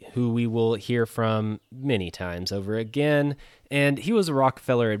Brzezinski, who we will hear from many times over again. And he was a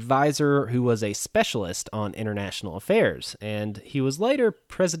Rockefeller advisor who was a specialist on international affairs, and he was later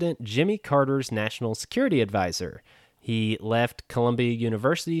President Jimmy Carter's national security advisor. He left Columbia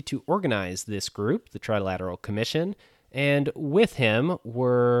University to organize this group, the Trilateral Commission, and with him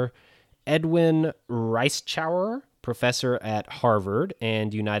were Edwin Reischauer, professor at Harvard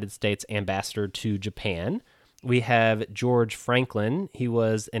and United States ambassador to Japan. We have George Franklin. He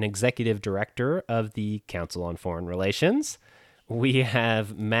was an executive director of the Council on Foreign Relations. We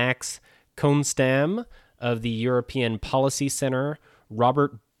have Max Konstam of the European Policy Center,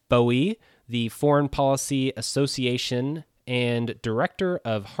 Robert Bowie, the Foreign Policy Association and director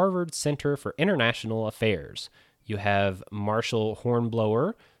of Harvard Center for International Affairs. You have Marshall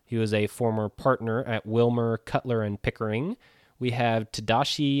Hornblower, who is a former partner at Wilmer, Cutler, and Pickering. We have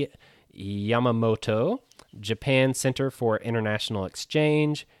Tadashi Yamamoto, Japan Center for International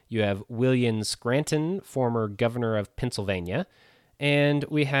Exchange. You have William Scranton, former governor of Pennsylvania. And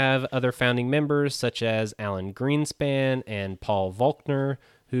we have other founding members such as Alan Greenspan and Paul Volcker,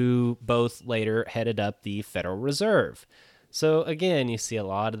 who both later headed up the Federal Reserve. So again, you see a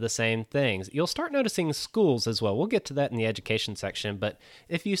lot of the same things. You'll start noticing schools as well. We'll get to that in the education section, but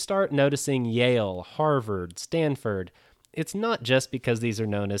if you start noticing Yale, Harvard, Stanford, it's not just because these are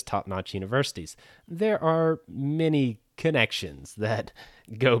known as top-notch universities. There are many connections that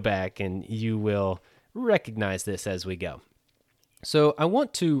go back, and you will recognize this as we go. So I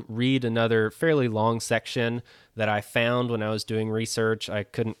want to read another fairly long section that I found when I was doing research. I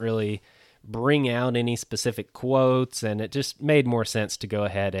couldn't really bring out any specific quotes, and it just made more sense to go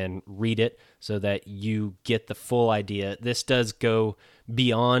ahead and read it so that you get the full idea. This does go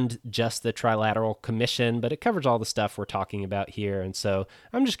beyond just the Trilateral Commission, but it covers all the stuff we're talking about here, and so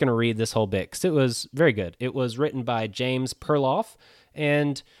I'm just going to read this whole bit because it was very good. It was written by James Perloff,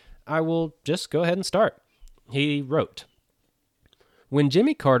 and I will just go ahead and start. He wrote, "When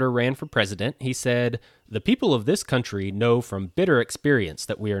Jimmy Carter ran for president, he said, 'The people of this country know from bitter experience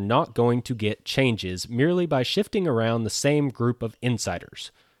that we are not going to get changes merely by shifting around the same group of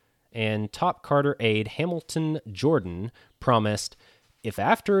insiders.' And top Carter aide Hamilton Jordan promised, 'If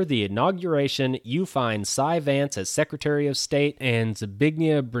after the inauguration you find Cy Vance as Secretary of State and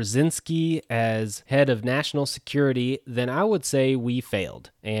Zbigniew Brzezinski as head of national security, then I would say we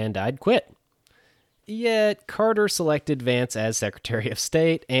failed, and I'd quit.' Yet Carter selected Vance as Secretary of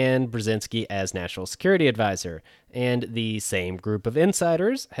State and Brzezinski as National Security Advisor, and the same group of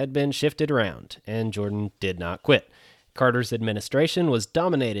insiders had been shifted around, and Jordan did not quit. Carter's administration was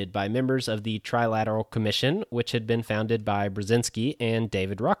dominated by members of the Trilateral Commission, which had been founded by Brzezinski and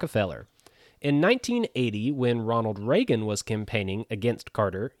David Rockefeller. In 1980, when Ronald Reagan was campaigning against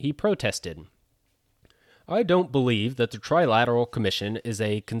Carter, he protested, 'I don't believe that the Trilateral Commission is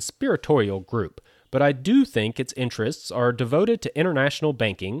a conspiratorial group, but I do think its interests are devoted to international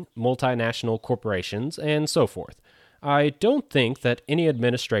banking, multinational corporations, and so forth. I don't think that any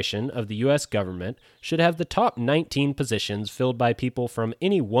administration of the U.S. government should have the top 19 positions filled by people from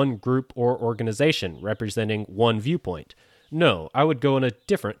any one group or organization representing one viewpoint. No, I would go in a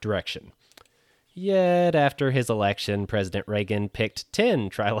different direction.' Yet, after his election, President Reagan picked 10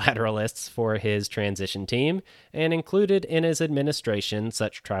 trilateralists for his transition team and included in his administration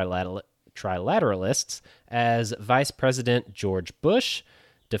such trilateralists as Vice President George Bush,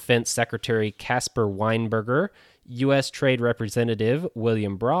 Defense Secretary Caspar Weinberger, U.S. Trade Representative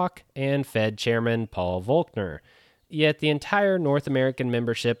William Brock, and Fed Chairman Paul Volcker. Yet the entire North American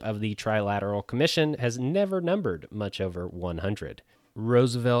membership of the Trilateral Commission has never numbered much over 100.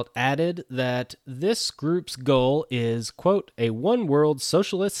 Roosevelt added that this group's goal is, quote, 'a one-world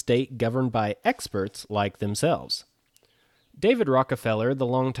socialist state governed by experts like themselves.' David Rockefeller, the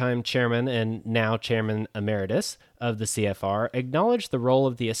longtime chairman and now chairman emeritus of the CFR, acknowledged the role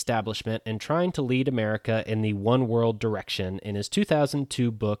of the establishment in trying to lead America in the one-world direction in his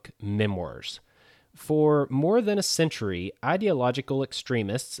 2002 book, Memoirs. For more than a century, ideological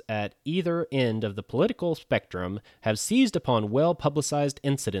extremists at either end of the political spectrum have seized upon well-publicized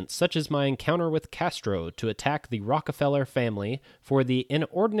incidents such as my encounter with Castro to attack the Rockefeller family for the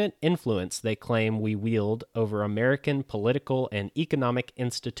inordinate influence they claim we wield over American political and economic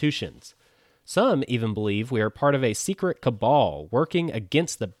institutions. Some even believe we are part of a secret cabal working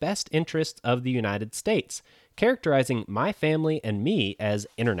against the best interests of the United States, characterizing my family and me as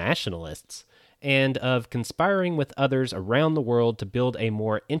internationalists, and of conspiring with others around the world to build a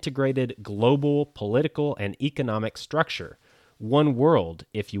more integrated global political and economic structure. One world,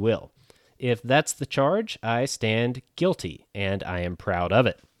 if you will. If that's the charge, I stand guilty, and I am proud of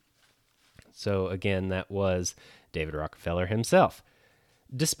it." So again, that was David Rockefeller himself.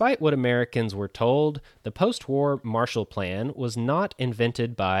 Despite what Americans were told, the post-war Marshall Plan was not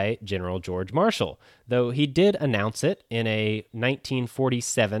invented by General George Marshall, though he did announce it in a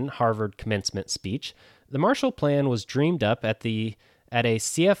 1947 Harvard commencement speech. The Marshall Plan was dreamed up at a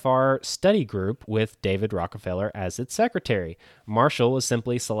CFR study group with David Rockefeller as its secretary. Marshall was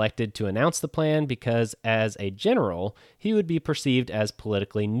simply selected to announce the plan because, as a general, he would be perceived as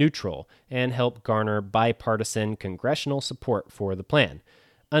politically neutral and help garner bipartisan congressional support for the plan.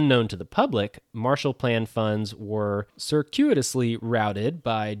 Unknown to the public, Marshall Plan funds were circuitously routed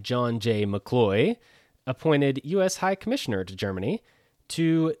by John J. McCloy, appointed U.S. High Commissioner to Germany,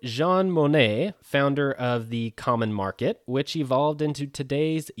 to Jean Monnet, founder of the Common Market, which evolved into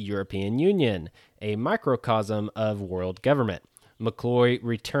today's European Union, a microcosm of world government. McCloy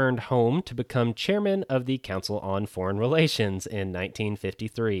returned home to become chairman of the Council on Foreign Relations in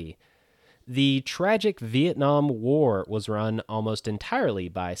 1953. The tragic Vietnam War was run almost entirely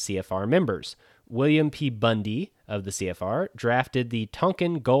by CFR members. William P. Bundy of the CFR drafted the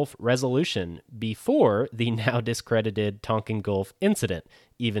Tonkin Gulf Resolution before the now discredited Tonkin Gulf incident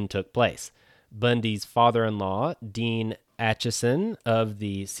even took place. Bundy's father-in-law, Dean Acheson of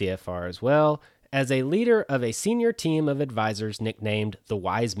the CFR as well, as a leader of a senior team of advisors nicknamed the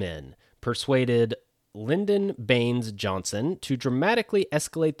Wise Men, persuaded Lyndon Baines Johnson to dramatically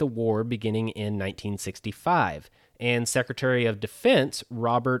escalate the war beginning in 1965, and Secretary of Defense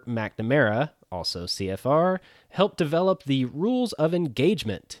Robert McNamara, also CFR, helped develop the Rules of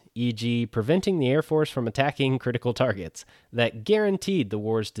Engagement, e.g. preventing the Air Force from attacking critical targets, that guaranteed the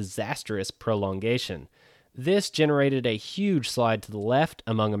war's disastrous prolongation. This generated a huge slide to the left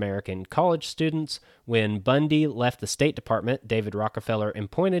among American college students. When Bundy left the State Department, David Rockefeller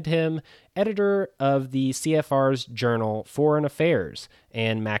appointed him editor of the CFR's journal Foreign Affairs,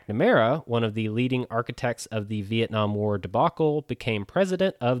 and McNamara, one of the leading architects of the Vietnam War debacle, became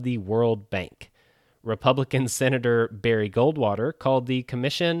president of the World Bank. Republican Senator Barry Goldwater called the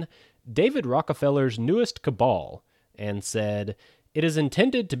commission David Rockefeller's newest cabal and said, "It is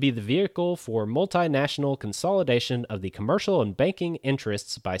intended to be the vehicle for multinational consolidation of the commercial and banking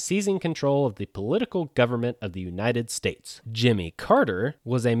interests by seizing control of the political government of the United States." Jimmy Carter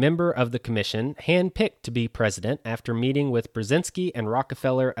was a member of the commission, handpicked to be president after meeting with Brzezinski and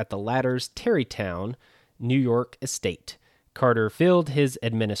Rockefeller at the latter's Tarrytown, New York estate. Carter filled his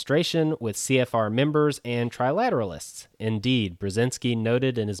administration with CFR members and trilateralists. Indeed, Brzezinski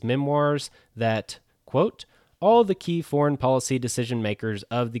noted in his memoirs that, quote, all the key foreign policy decision-makers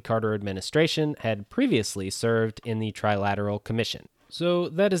of the Carter administration had previously served in the Trilateral Commission. So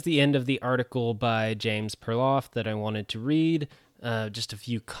that is the end of the article by James Perloff that I wanted to read. Just a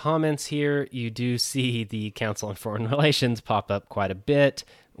few comments here. You do see the Council on Foreign Relations pop up quite a bit.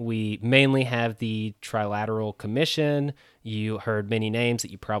 We mainly have the Trilateral Commission. You heard many names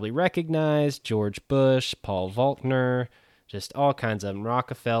that you probably recognize: George Bush, Paul Volcker, just all kinds of them,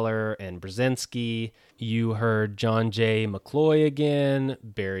 Rockefeller and Brzezinski. You heard John J. McCloy again,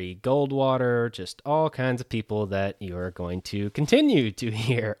 Barry Goldwater, just all kinds of people that you're going to continue to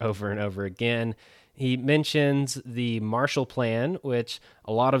hear over and over again. He mentions the Marshall Plan, which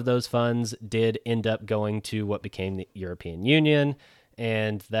a lot of those funds did end up going to what became the European Union,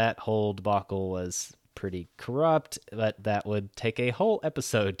 and that whole debacle was pretty corrupt, but that would take a whole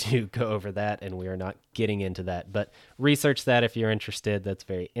episode to go over that, and we are not getting into that. But research that if you're interested. That's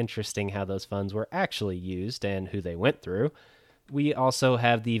very interesting how those funds were actually used and who they went through. We also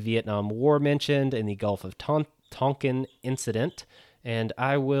have the Vietnam War mentioned in the Gulf of Tonkin incident, and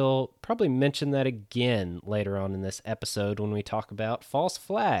I will probably mention that again later on in this episode when we talk about false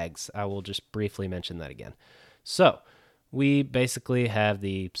flags. I will just briefly mention that again. So, we basically have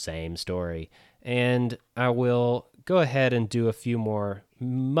the same story. And I will go ahead and do a few more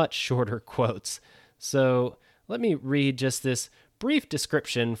much shorter quotes. So let me read just this brief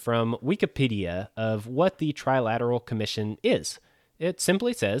description from Wikipedia of what the Trilateral Commission is. It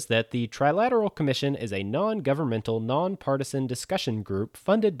simply says that the Trilateral Commission is a non-governmental, non-partisan discussion group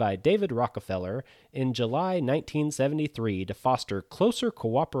funded by David Rockefeller in July 1973 to foster closer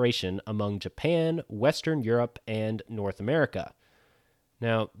cooperation among Japan, Western Europe, and North America.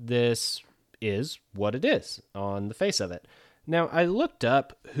 Now, this is what it is on the face of it. Now, I looked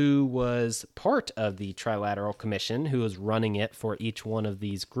up who was part of the Trilateral Commission, who was running it for each one of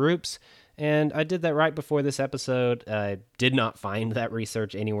these groups, and I did that right before this episode. I did not find that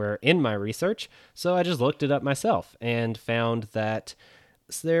research anywhere in my research, so I just looked it up myself and found that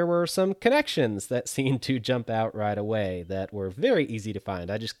there were some connections that seemed to jump out right away that were very easy to find.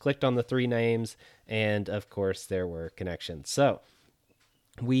 I just clicked on the three names, and of course there were connections. So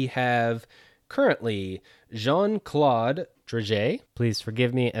we have currently Jean-Claude Dragé. Please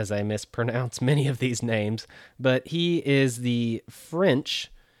forgive me as I mispronounce many of these names, but he is the French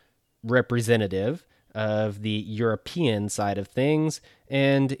representative of the European side of things,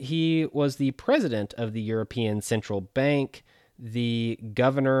 and he was the president of the European Central Bank, the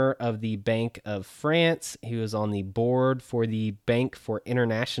governor of the Bank of France. He was on the board for the Bank for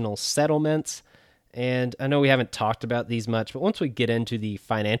International Settlements. And I know we haven't talked about these much, but once we get into the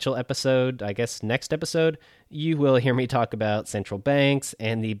financial episode, I guess next episode, you will hear me talk about central banks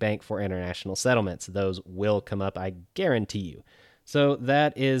and the Bank for International Settlements. Those will come up, I guarantee you. So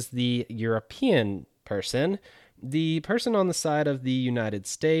that is the European person. The person on the side of the United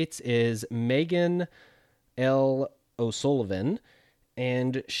States is Megan L. O'Sullivan,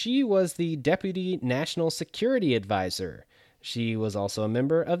 and she was the Deputy National Security Advisor. She was also a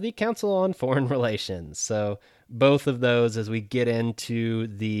member of the Council on Foreign Relations. So, both of those, as we get into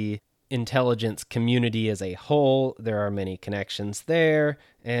the intelligence community as a whole, there are many connections there,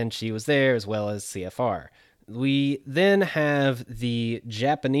 and she was there as well as CFR. We then have the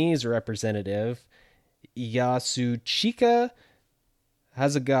Japanese representative, Yasuchika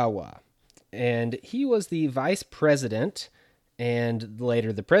Hasegawa, and he was the vice president and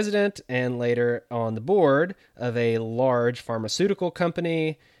later the president and later on the board of a large pharmaceutical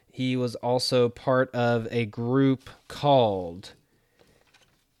company. He was also part of a group called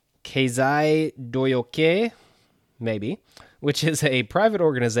Keizai Doyoke, maybe, which is a private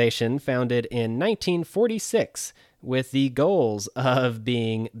organization founded in 1946 with the goals of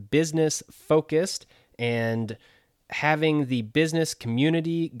being business-focused and having the business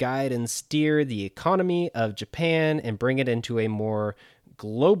community guide and steer the economy of Japan and bring it into a more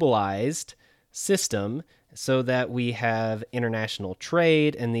globalized system so that we have international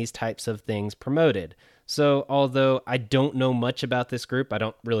trade and these types of things promoted. So although I don't know much about this group, I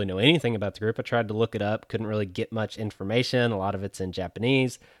don't really know anything about the group. I tried to look it up, couldn't really get much information. A lot of it's in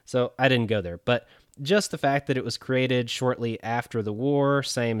Japanese, so I didn't go there. But just the fact that it was created shortly after the war,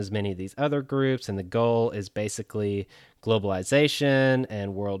 same as many of these other groups, and the goal is basically globalization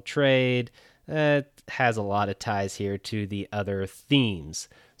and world trade, has a lot of ties here to the other themes.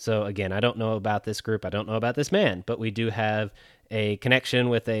 So again, I don't know about this group, I don't know about this man, but we do have a connection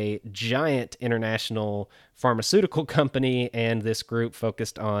with a giant international pharmaceutical company and this group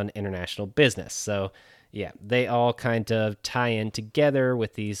focused on international business. So yeah, they all kind of tie in together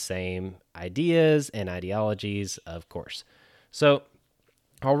with these same ideas and ideologies, of course. So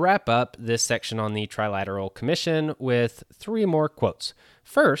I'll wrap up this section on the Trilateral Commission with 3 more quotes.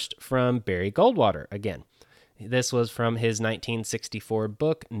 First, from Barry Goldwater again. This was from his 1964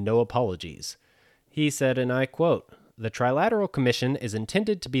 book, No Apologies. He said, and I quote, "The Trilateral Commission is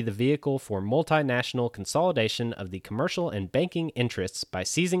intended to be the vehicle for multinational consolidation of the commercial and banking interests by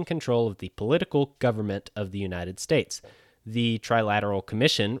seizing control of the political government of the United States. The Trilateral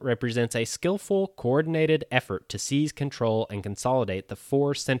Commission represents a skillful, coordinated effort to seize control and consolidate the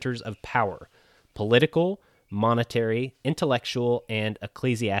 4 centers of power: political, monetary, intellectual, and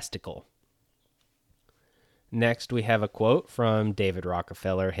ecclesiastical." Next, we have a quote from David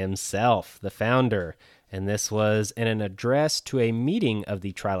Rockefeller himself, the founder, and this was in an address to a meeting of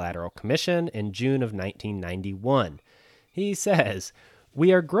the Trilateral Commission in June of 1991. He says,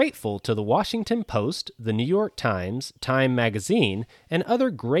 "We are grateful to the Washington Post, the New York Times, Time Magazine, and other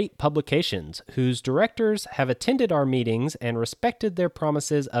great publications whose directors have attended our meetings and respected their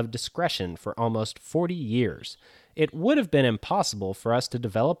promises of discretion for almost 40 years. It would have been impossible for us to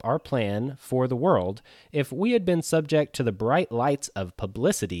develop our plan for the world if we had been subject to the bright lights of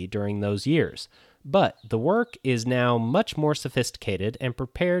publicity during those years. But the work is now much more sophisticated and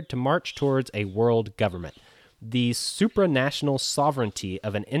prepared to march towards a world government. The supranational sovereignty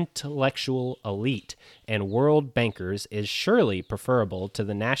of an intellectual elite and world bankers is surely preferable to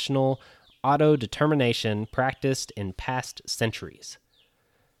the national autodetermination practiced in past centuries."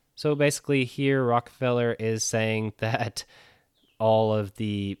 So basically here Rockefeller is saying that all of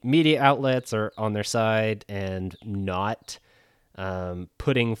the media outlets are on their side and not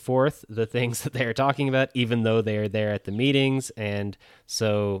putting forth the things that they're talking about, even though they're there at the meetings. And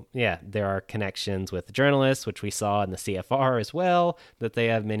so, yeah, there are connections with journalists, which we saw in the CFR as well, that they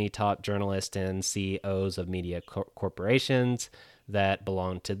have many top journalists and CEOs of media corporations that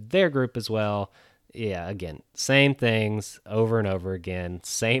belong to their group as well. Yeah, again, same things over and over again,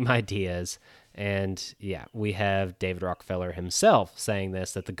 same ideas. And yeah, we have David Rockefeller himself saying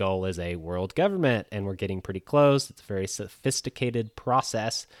this, that the goal is a world government, and we're getting pretty close. It's a very sophisticated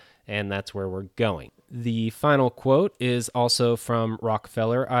process, and that's where we're going. The final quote is also from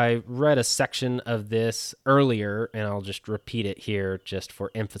Rockefeller. I read a section of this earlier, and I'll just repeat it here just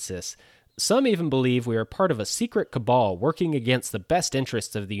for emphasis. "Some even believe we are part of a secret cabal working against the best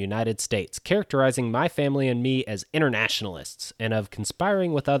interests of the United States, characterizing my family and me as internationalists, and of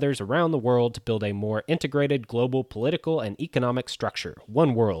conspiring with others around the world to build a more integrated global political and economic structure.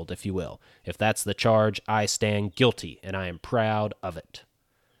 One world, if you will. If that's the charge, I stand guilty, and I am proud of it."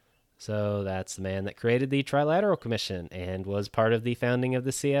 So that's the man that created the Trilateral Commission and was part of the founding of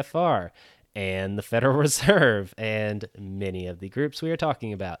the CFR and the Federal Reserve and many of the groups we are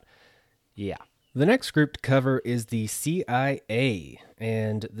talking about. Yeah, The next group to cover is the CIA,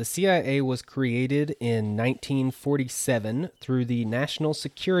 and the CIA was created in 1947 through the National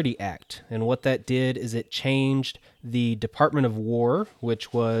Security Act. And what that did is it changed the Department of War,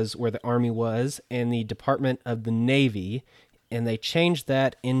 which was where the Army was, and the Department of the Navy, and they changed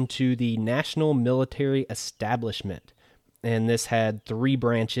that into the National Military Establishment. And this had three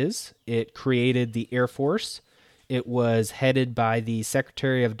branches. It created the Air Force. It was headed by the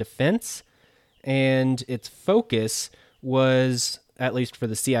Secretary of Defense, and its focus was, at least for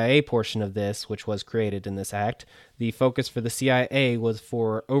the CIA portion of this, which was created in this act, the focus for the CIA was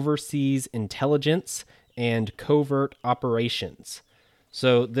for overseas intelligence and covert operations.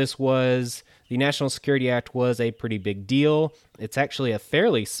 So this was, the National Security Act was a pretty big deal. It's actually a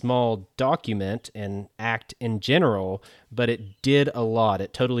fairly small document and act in general, but it did a lot.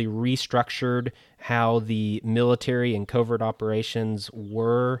 It totally restructured how the military and covert operations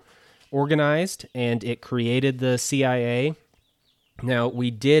were organized, and it created the CIA. Now, we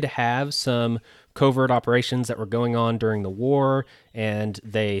did have some covert operations that were going on during the war, and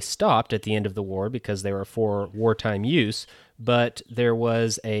they stopped at the end of the war because they were for wartime use, but there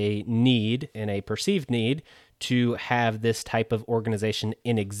was a need, and a perceived need, to have this type of organization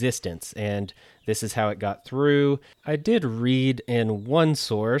in existence, and this is how it got through. I did read in one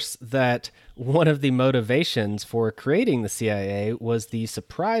source that one of the motivations for creating the CIA was the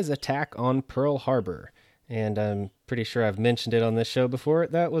surprise attack on Pearl Harbor. And I'm pretty sure I've mentioned it on this show before.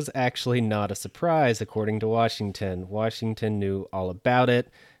 That was actually not a surprise, according to Washington. Washington knew all about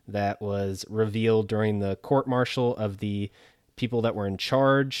it. That was revealed during the court-martial of the people that were in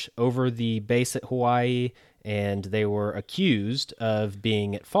charge over the base at Hawaii, and they were accused of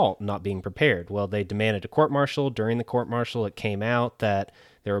being at fault, not being prepared. Well, they demanded a court-martial. During the court-martial, it came out that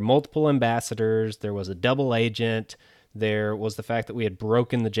there were multiple ambassadors, there was a double agent, there was the fact that we had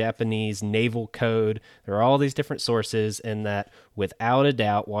broken the Japanese naval code. There are all these different sources, and that without a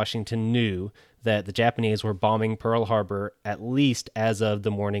doubt, Washington knew that the Japanese were bombing Pearl Harbor at least as of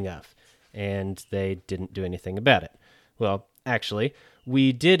the morning of, and they didn't do anything about it. Well, actually,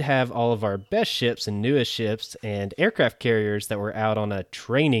 we did have all of our best ships and newest ships and aircraft carriers that were out on a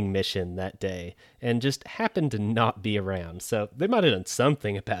training mission that day and just happened to not be around. So they might have done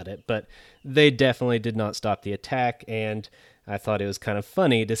something about it, but they definitely did not stop the attack. And I thought it was kind of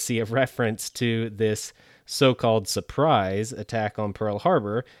funny to see a reference to this so-called surprise attack on Pearl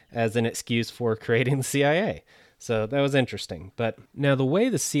Harbor as an excuse for creating the CIA. So that was interesting. But now the way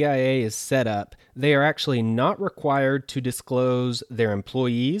the CIA is set up, they are actually not required to disclose their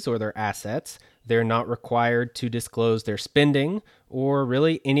employees or their assets. They're not required to disclose their spending or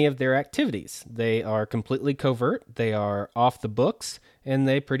really any of their activities. They are completely covert. They are off the books, and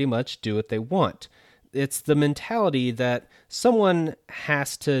they pretty much do what they want. It's the mentality that someone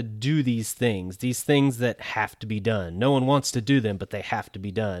has to do these things that have to be done. No one wants to do them, but they have to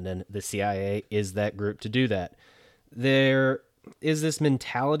be done, and the CIA is that group to do that. There is this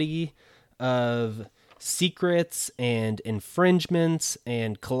mentality of secrets and infringements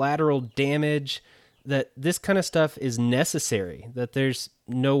and collateral damage, that this kind of stuff is necessary, that there's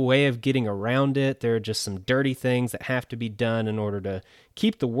no way of getting around it. There are just some dirty things that have to be done in order to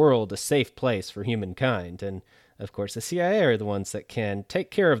keep the world a safe place for humankind. And of course, the CIA are the ones that can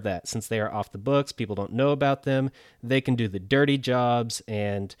take care of that. Since they are off the books, people don't know about them, they can do the dirty jobs,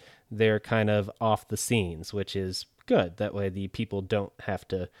 and they're kind of off the scenes, which is good. That way the people don't have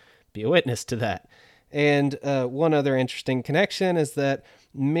to be a witness to that. And one other interesting connection is that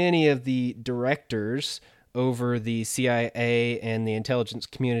many of the directors over the CIA and the intelligence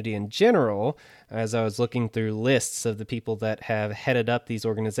community in general, as I was looking through lists of the people that have headed up these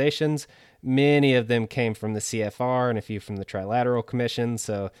organizations, many of them came from the CFR and a few from the Trilateral Commission.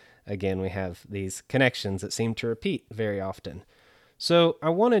 So again, we have these connections that seem to repeat very often. So I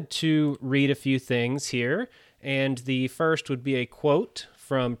wanted to read a few things here, and the first would be a quote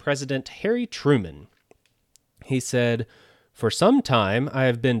from President Harry Truman. He said, "For some time, I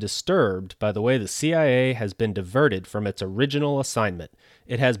have been disturbed by the way the CIA has been diverted from its original assignment.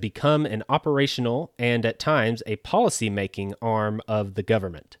 It has become an operational and at times a policy-making arm of the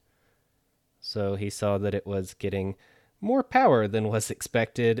government." So he saw that it was getting more power than was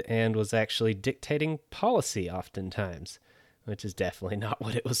expected and was actually dictating policy oftentimes, which is definitely not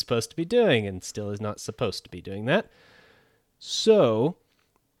what it was supposed to be doing and still is not supposed to be doing that. So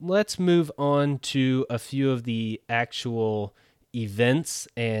let's move on to a few of the actual events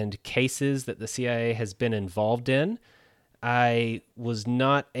and cases that the CIA has been involved in. I was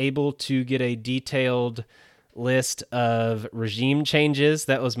not able to get a detailed list of regime changes.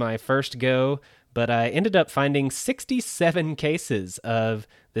 That was my first go, But I ended up finding 67 cases of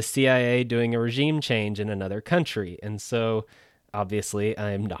the CIA doing a regime change in another country. And so obviously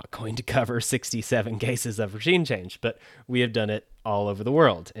I'm not going to cover 67 cases of regime change, but we have done it all over the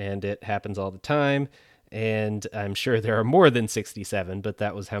world and it happens all the time. And I'm sure there are more than 67, but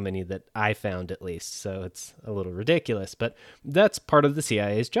that was how many that I found at least. So it's a little ridiculous. But that's part of the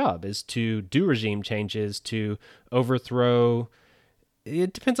CIA's job, is to do regime changes, to overthrow.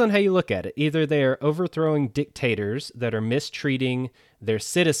 It depends on how you look at it. Either they are overthrowing dictators that are mistreating their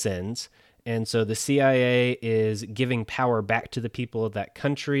citizens, and so the CIA is giving power back to the people of that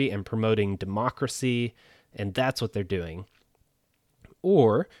country and promoting democracy, and that's what they're doing.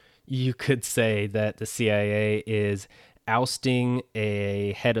 Or you could say that the CIA is ousting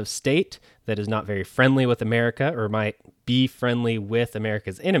a head of state that is not very friendly with America or might be friendly with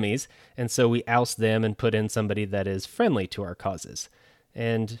America's enemies, and so we oust them and put in somebody that is friendly to our causes.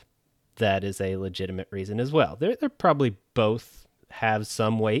 And that is a legitimate reason as well. They're probably both have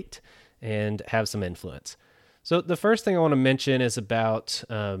some weight and have some influence. So the first thing I want to mention is about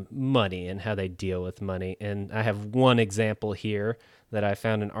money and how they deal with money. And I have one example here that I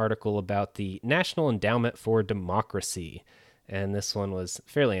found an article about the National Endowment for Democracy. And this one was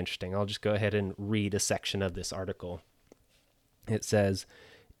fairly interesting. I'll just go ahead and read a section of this article. It says,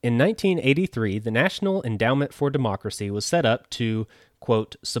 in 1983, the National Endowment for Democracy was set up to,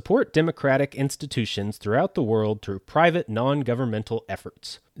 quote, support democratic institutions throughout the world through private non-governmental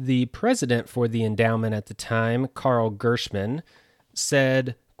efforts. The president for the endowment at the time, Carl Gershman,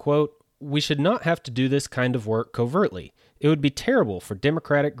 said, quote, we should not have to do this kind of work covertly. It would be terrible for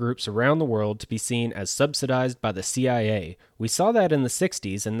democratic groups around the world to be seen as subsidized by the CIA. We saw that in the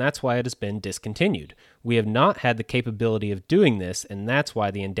 60s, and that's why it has been discontinued. We have not had the capability of doing this, and that's why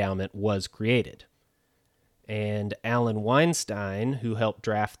the endowment was created. And Alan Weinstein, who helped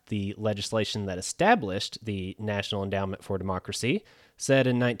draft the legislation that established the National Endowment for Democracy, said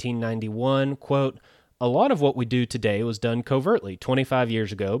in 1991, quote, a lot of what we do today was done covertly 25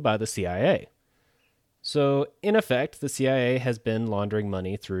 years ago by the CIA. So, in effect, the CIA has been laundering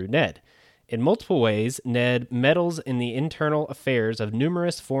money through NED. In multiple ways, NED meddles in the internal affairs of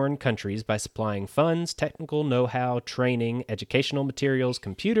numerous foreign countries by supplying funds, technical know-how, training, educational materials,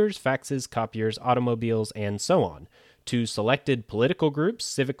 computers, faxes, copiers, automobiles, and so on, to selected political groups,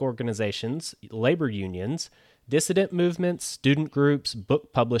 civic organizations, labor unions, dissident movements, student groups,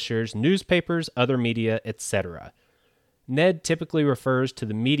 book publishers, newspapers, other media, etc. NED typically refers to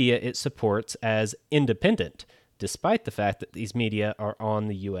the media it supports as independent, despite the fact that these media are on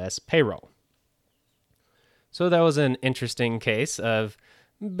the U.S. payroll. So that was an interesting case of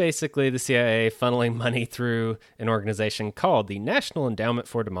basically the CIA funneling money through an organization called the National Endowment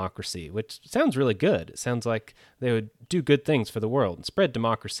for Democracy, which sounds really good. It sounds like they would do good things for the world and spread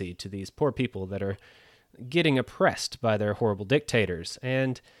democracy to these poor people that are getting oppressed by their horrible dictators.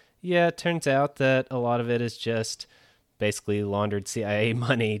 And yeah, it turns out that a lot of it is just basically laundered CIA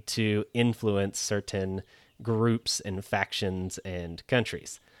money to influence certain groups and factions and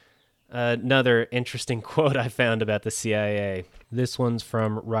countries. Another interesting quote I found about the CIA. This one's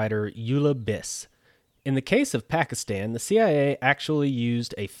from writer Eula Biss. In the case of Pakistan, the CIA actually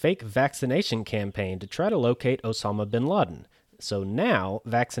used a fake vaccination campaign to try to locate Osama bin Laden. So now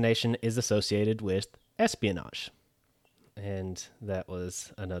vaccination is associated with espionage. And that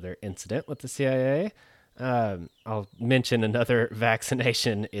was another incident with the CIA. I'll mention another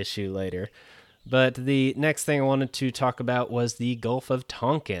vaccination issue later. But the next thing I wanted to talk about was the Gulf of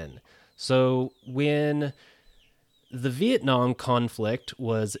Tonkin. So when the Vietnam conflict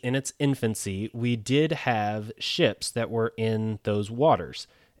was in its infancy, we did have ships that were in those waters.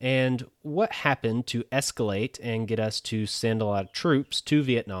 And what happened to escalate and get us to send a lot of troops to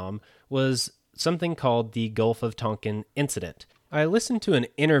Vietnam was something called the Gulf of Tonkin incident. I listened to an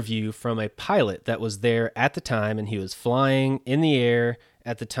interview from a pilot that was there at the time, and he was flying in the air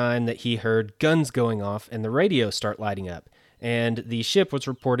at the time that he heard guns going off and the radio start lighting up. And the ship was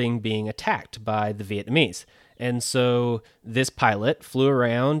reporting being attacked by the Vietnamese. And so this pilot flew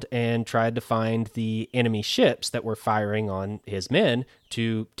around and tried to find the enemy ships that were firing on his men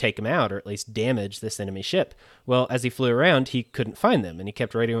to take him out or at least damage this enemy ship. Well, as he flew around, he couldn't find them, and he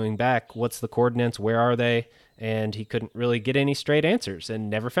kept radioing back, what's the coordinates, where are they? And he couldn't really get any straight answers and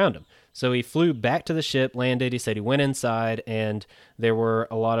never found them. So he flew back to the ship, landed, he said he went inside, and there were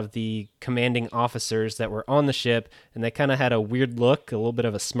a lot of the commanding officers that were on the ship, and they kind of had a weird look, a little bit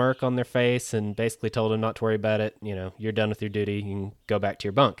of a smirk on their face, and basically told him not to worry about it. You know, you're done with your duty, you can go back to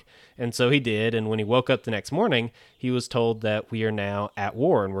your bunk. And so he did, and when he woke up the next morning, he was told that we are now at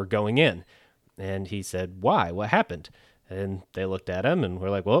war and we're going in. And he said, why? What happened? And they looked at him and were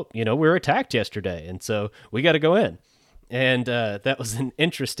like, well, we were attacked yesterday, and so we got to go in. And that was an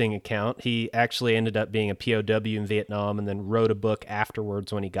interesting account. He actually ended up being a POW in Vietnam and then wrote a book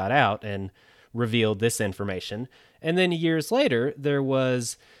afterwards when he got out and revealed this information. And then years later, there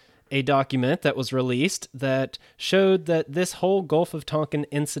was a document that was released that showed that this whole Gulf of Tonkin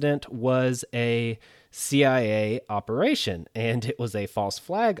incident was a CIA operation, and it was a false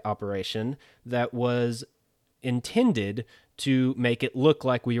flag operation that was intended to make it look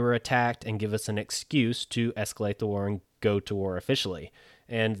like we were attacked and give us an excuse to escalate the war and go to war officially.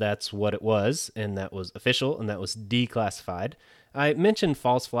 And that's what it was, and that was official, and that was declassified. I mentioned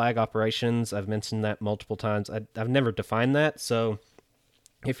false flag operations. I've mentioned that multiple times. I've never defined that, so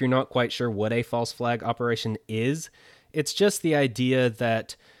if you're not quite sure what a false flag operation is, it's just the idea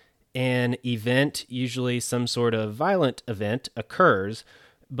that an event, usually some sort of violent event, occurs,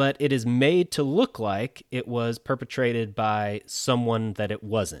 but it is made to look like it was perpetrated by someone that it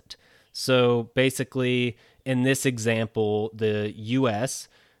wasn't. So basically, in this example, the U.S.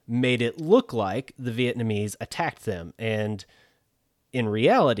 made it look like the Vietnamese attacked them, and in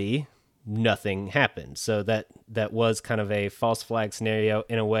reality, nothing happened. So that was kind of a false flag scenario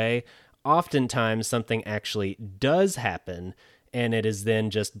in a way. Oftentimes, something actually does happen, and it is then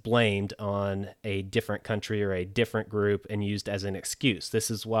just blamed on a different country or a different group and used as an excuse. This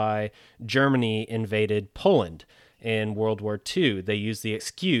is why Germany invaded Poland in World War II. They used the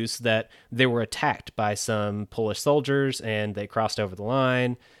excuse that they were attacked by some Polish soldiers and they crossed over the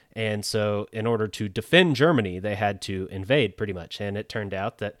line. And so in order to defend Germany, they had to invade pretty much. And it turned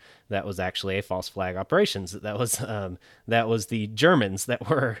out that that was actually a false flag operations. That was the Germans that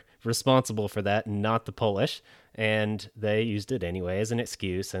were responsible for that, not the Polish. And they used it anyway as an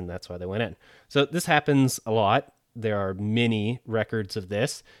excuse, and that's why they went in. So this happens a lot. There are many records of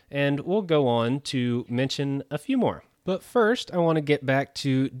this, and we'll go on to mention a few more. But first, I want to get back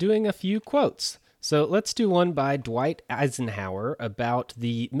to doing a few quotes. So let's do one by Dwight Eisenhower about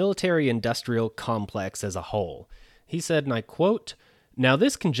the military-industrial complex as a whole. He said, and I quote, "Now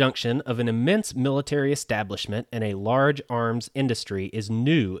this conjunction of an immense military establishment and a large arms industry is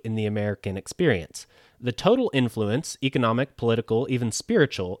new in the American experience. The total influence, economic, political, even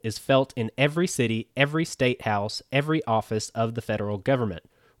spiritual, is felt in every city, every state house, every office of the federal government.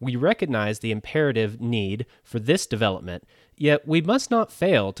 We recognize the imperative need for this development, yet we must not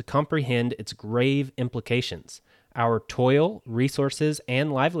fail to comprehend its grave implications. Our toil, resources,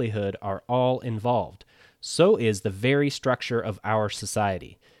 and livelihood are all involved. So is the very structure of our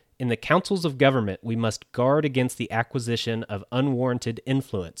society. In the councils of government, we must guard against the acquisition of unwarranted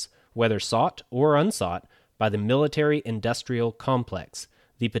influence, whether sought or unsought, by the military-industrial complex.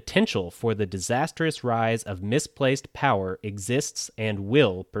 The potential for the disastrous rise of misplaced power exists and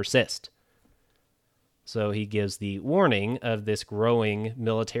will persist." So he gives the warning of this growing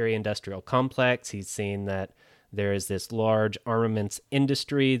military-industrial complex. He's seen that there is this large armaments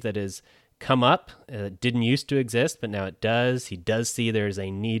industry that has come up. It didn't used to exist, but now it does. He does see there's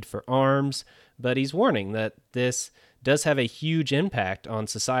a need for arms, but he's warning that this does have a huge impact on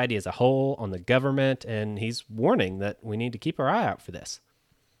society as a whole, on the government, and he's warning that we need to keep our eye out for this.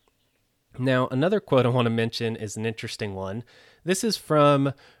 Now, another quote I want to mention is an interesting one. This is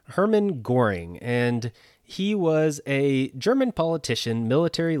from Hermann Göring, and he was a German politician,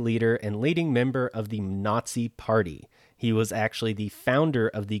 military leader, and leading member of the Nazi Party. He was actually the founder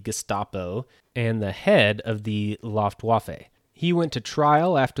of the Gestapo and the head of the Luftwaffe. He went to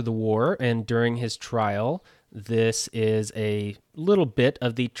trial after the war, and during his trial, this is a little bit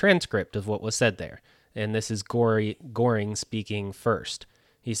of the transcript of what was said there. And this is Göring speaking first.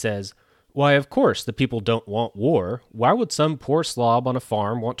 He says, "Why, of course, the people don't want war. Why would some poor slob on a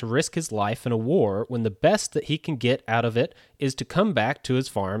farm want to risk his life in a war when the best that he can get out of it is to come back to his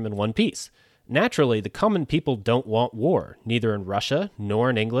farm in one piece? Naturally, the common people don't want war, neither in Russia, nor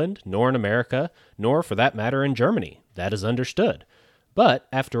in England, nor in America, nor for that matter in Germany. That is understood. But,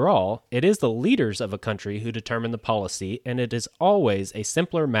 after all, it is the leaders of a country who determine the policy, and it is always a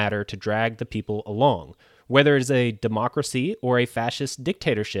simpler matter to drag the people along, whether it is a democracy or a fascist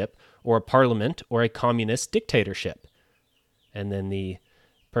dictatorship, or a parliament or a communist dictatorship." And then the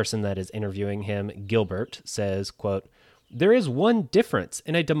person that is interviewing him, Gilbert, says, quote, "There is one difference.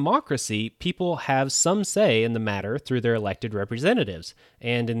 In a democracy, people have some say in the matter through their elected representatives,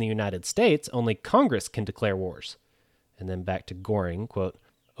 and in the United States, only Congress can declare wars." And then back to Göring, quote,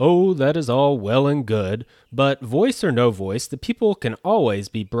 "Oh, that is all well and good, but voice or no voice, the people can always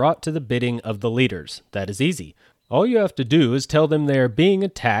be brought to the bidding of the leaders. That is easy. All you have to do is tell them they are being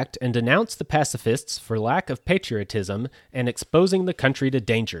attacked and denounce the pacifists for lack of patriotism and exposing the country to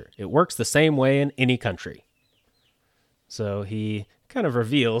danger. It works the same way in any country." So he kind of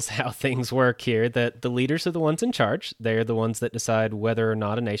reveals how things work here, that the leaders are the ones in charge. They're the ones that decide whether or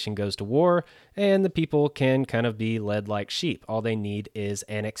not a nation goes to war, and the people can kind of be led like sheep. All they need is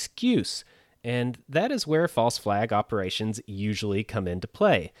an excuse. And that is where false flag operations usually come into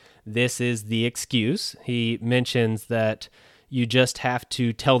play. This is the excuse. He mentions that you just have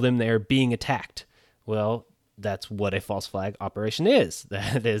to tell them they're being attacked. Well, that's what a false flag operation is.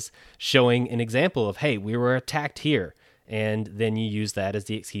 That is showing an example of, hey, we were attacked here. And then you use that as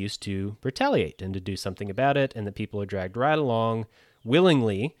the excuse to retaliate and to do something about it. And the people are dragged right along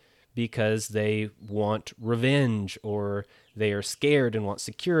willingly because they want revenge, or they are scared and want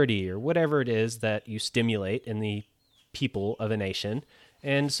security, or whatever it is that you stimulate in the people of a nation.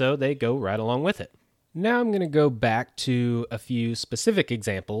 And so they go right along with it. Now I'm going to go back to a few specific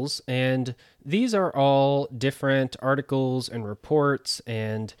examples, and these are all different articles and reports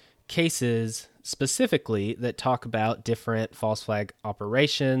and cases specifically that talk about different false flag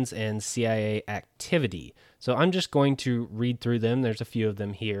operations and CIA activity. So I'm just going to read through them. There's a few of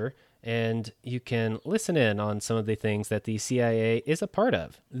them here, and you can listen in on some of the things that the CIA is a part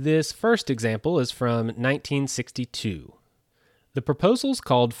of. This first example is from 1962. The proposals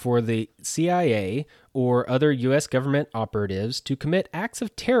called for the CIA or other U.S. government operatives to commit acts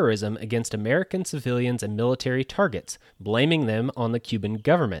of terrorism against American civilians and military targets, blaming them on the Cuban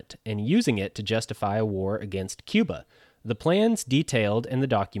government and using it to justify a war against Cuba. The plans detailed in the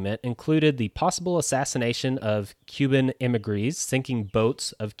document included the possible assassination of Cuban immigrants, sinking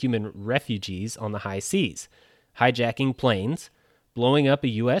boats of Cuban refugees on the high seas, hijacking planes, blowing up a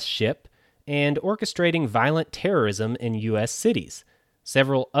U.S. ship, and orchestrating violent terrorism in U.S. cities.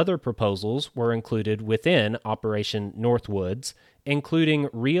 Several other proposals were included within Operation Northwoods, including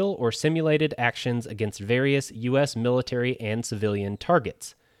real or simulated actions against various U.S. military and civilian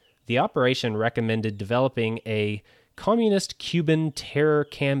targets. The operation recommended developing a communist Cuban terror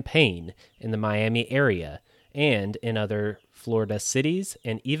campaign in the Miami area and in other Florida cities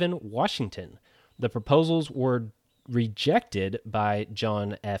and even Washington. The proposals were rejected by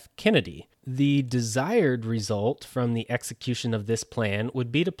John F. Kennedy. The desired result from the execution of this plan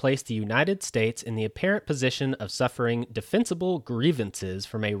would be to place the United States in the apparent position of suffering defensible grievances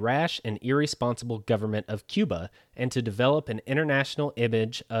from a rash and irresponsible government of Cuba, and to develop an international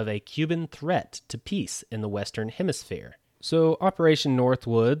image of a Cuban threat to peace in the Western Hemisphere. So Operation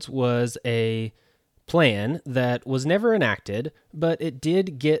Northwoods was a plan that was never enacted, but it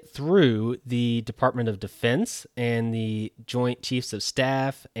did get through the Department of Defense and the Joint Chiefs of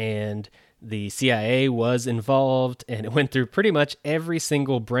Staff, and the CIA was involved, and it went through pretty much every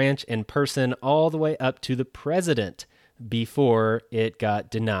single branch and person all the way up to the president before it got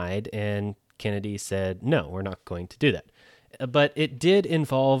denied, and Kennedy said, no, we're not going to do that. But it did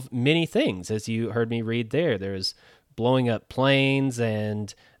involve many things, as you heard me read there. There's blowing up planes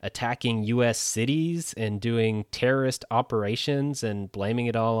and attacking U.S. cities and doing terrorist operations and blaming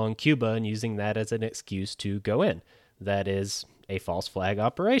it all on Cuba and using that as an excuse to go in. That is a false flag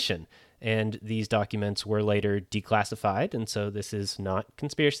operation. And these documents were later declassified, and so this is not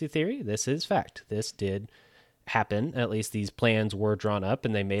conspiracy theory. This is fact. This did happen. At least these plans were drawn up,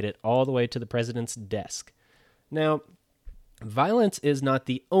 and they made it all the way to the president's desk. Now, violence is not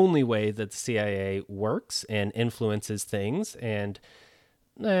the only way that the CIA works and influences things and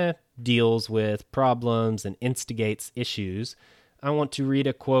deals with problems and instigates issues. I want to read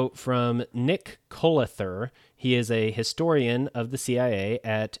a quote from Nick Colither. He is a historian of the CIA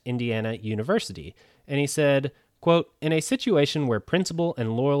at Indiana University, and he said, quote, "In a situation where principle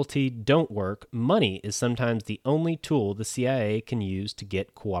and loyalty don't work, money is sometimes the only tool the CIA can use to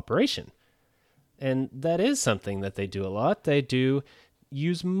get cooperation." And that is something that they do a lot. They do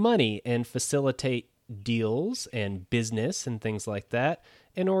use money and facilitate deals and business and things like that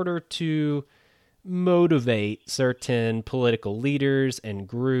in order to motivate certain political leaders and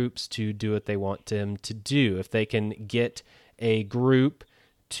groups to do what they want them to do. If they can get a group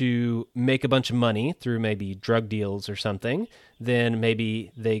to make a bunch of money through maybe drug deals or something, then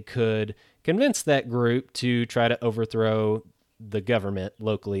maybe they could convince that group to try to overthrow the government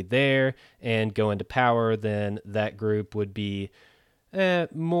locally there and go into power. Then that group would be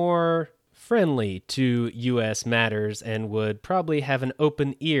more friendly to U.S. matters and would probably have an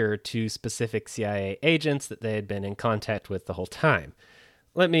open ear to specific CIA agents that they had been in contact with the whole time.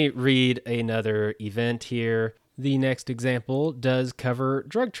 Let me read another event here. The next example does cover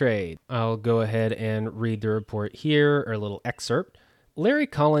drug trade. I'll go ahead and read the report here, or a little excerpt. Larry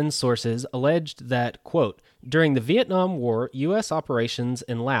Collins' sources alleged that, quote, "During the Vietnam War, U.S. operations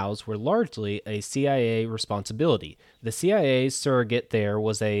in Laos were largely a CIA responsibility. The CIA's surrogate there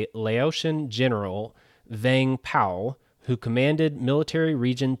was a Laotian general, Vang Pao, who commanded Military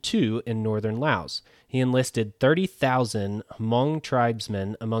Region 2 in northern Laos. He enlisted 30,000 Hmong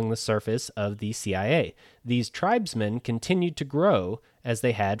tribesmen among the surface of the CIA. These tribesmen continued to grow, as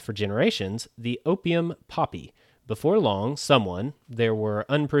they had for generations, the opium poppy. Before long, there were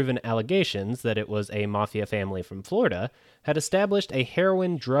unproven allegations that it was a mafia family from Florida, had established a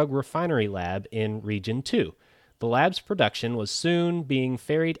heroin drug refinery lab in Region 2. The lab's production was soon being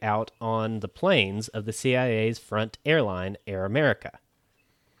ferried out on the planes of the CIA's front airline, Air America.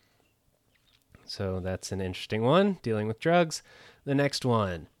 So that's an interesting one, dealing with drugs. The next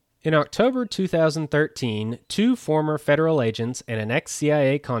one. In October 2013, two former federal agents and an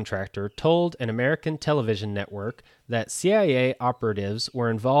ex-CIA contractor told an American television network that CIA operatives were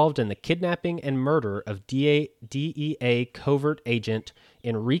involved in the kidnapping and murder of DEA covert agent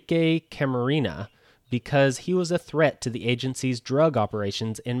Enrique Camarena because he was a threat to the agency's drug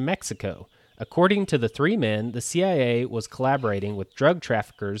operations in Mexico. According to the three men, the CIA was collaborating with drug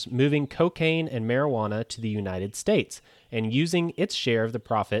traffickers moving cocaine and marijuana to the United States and using its share of the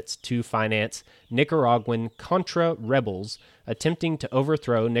profits to finance Nicaraguan Contra rebels attempting to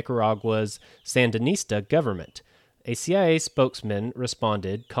overthrow Nicaragua's Sandinista government. A CIA spokesman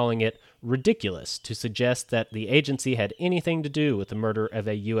responded, calling it ridiculous to suggest that the agency had anything to do with the murder of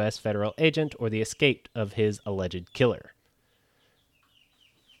a U.S. federal agent or the escape of his alleged killer.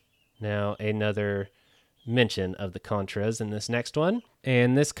 Now, another mention of the Contras in this next one.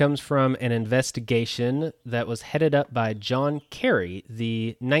 And this comes from an investigation that was headed up by John Kerry.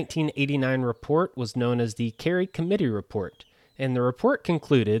 The 1989 report was known as the Kerry Committee Report. And the report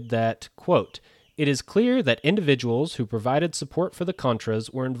concluded that, quote, "It is clear that individuals who provided support for the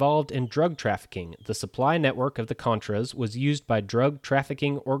Contras were involved in drug trafficking. The supply network of the Contras was used by drug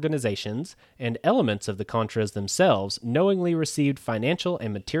trafficking organizations, and elements of the Contras themselves knowingly received financial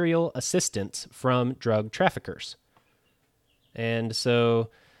and material assistance from drug traffickers." And so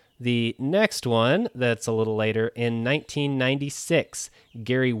the next one, that's a little later, in 1996,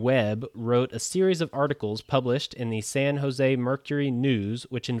 Gary Webb wrote a series of articles published in the San Jose Mercury News,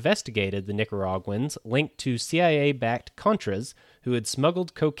 which investigated the Nicaraguans linked to CIA-backed Contras who had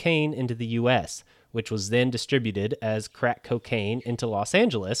smuggled cocaine into the U.S., which was then distributed as crack cocaine into Los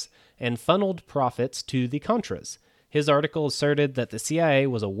Angeles and funneled profits to the Contras. His article asserted that the CIA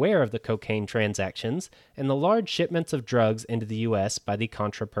was aware of the cocaine transactions and the large shipments of drugs into the U.S. by the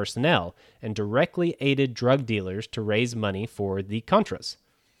Contra personnel and directly aided drug dealers to raise money for the Contras.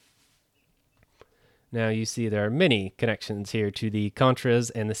 Now, you see there are many connections here to the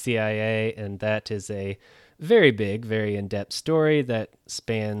Contras and the CIA, and that is a very big, very in-depth story that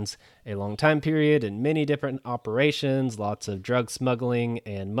spans a long time period and many different operations, lots of drug smuggling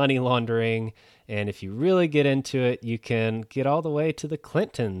and money laundering. And if you really get into it, you can get all the way to the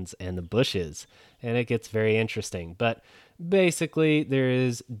Clintons and the Bushes, and it gets very interesting. But basically, there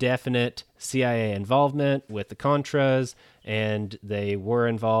is definite CIA involvement with the Contras, and they were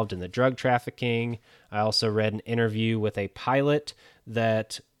involved in the drug trafficking. I also read an interview with a pilot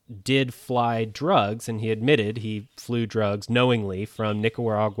that did fly drugs, and he admitted he flew drugs knowingly from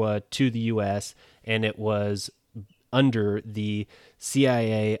Nicaragua to the U.S., and it was under the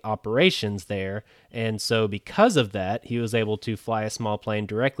CIA operations there. And so because of that, he was able to fly a small plane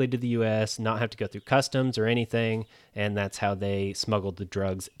directly to the U.S., not have to go through customs or anything, and that's how they smuggled the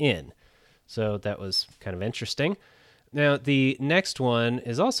drugs in. So that was kind of interesting. Now, the next one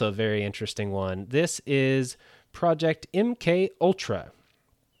is also a very interesting one. This is Project MK Ultra.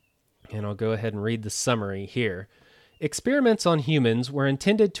 And I'll go ahead and read the summary here. Experiments on humans were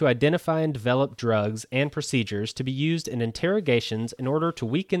intended to identify and develop drugs and procedures to be used in interrogations in order to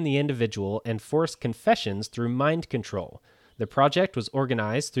weaken the individual and force confessions through mind control. The project was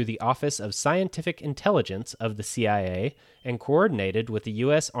organized through the Office of Scientific Intelligence of the CIA and coordinated with the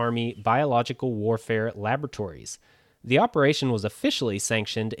U.S. Army Biological Warfare Laboratories. The operation was officially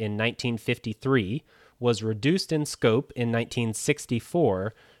sanctioned in 1953, was reduced in scope in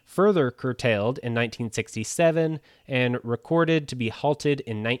 1964, further curtailed in 1967, and recorded to be halted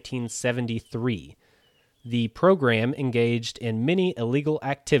in 1973. The program engaged in many illegal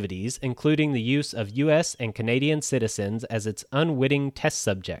activities, including the use of U.S. and Canadian citizens as its unwitting test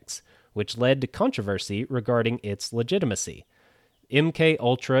subjects, which led to controversy regarding its legitimacy. MK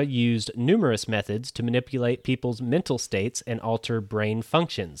Ultra used numerous methods to manipulate people's mental states and alter brain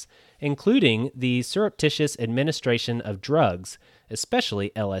functions, including the surreptitious administration of drugs,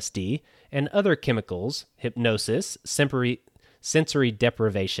 especially LSD, and other chemicals, hypnosis, sensory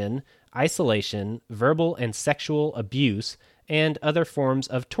deprivation, isolation, verbal and sexual abuse, and other forms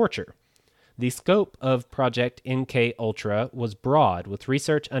of torture. The scope of Project MKUltra was broad, with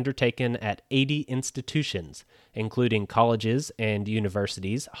research undertaken at 80 institutions, including colleges and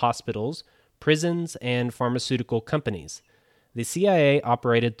universities, hospitals, prisons, and pharmaceutical companies. The CIA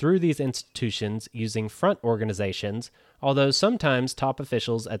operated through these institutions using front organizations, although sometimes top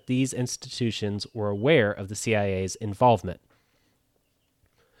officials at these institutions were aware of the CIA's involvement.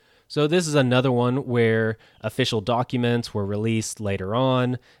 So this is another one where official documents were released later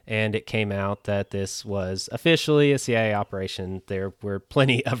on, and it came out that this was officially a CIA operation. There were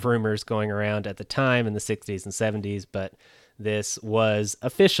plenty of rumors going around at the time in the 60s and 70s, but this was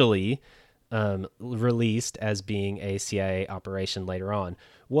officially released as being a CIA operation later on.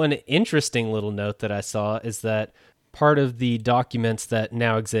 One interesting little note that I saw is that part of the documents that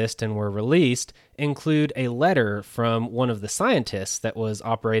now exist and were released include a letter from one of the scientists that was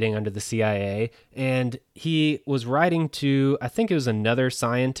operating under the CIA, and he was writing to, I think it was another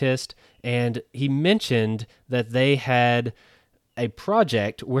scientist, and he mentioned that they had a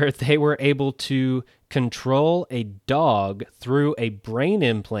project where they were able to control a dog through a brain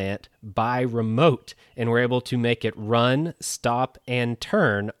implant by remote, and were able to make it run, stop, and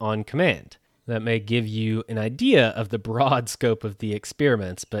turn on command. That may give you an idea of the broad scope of the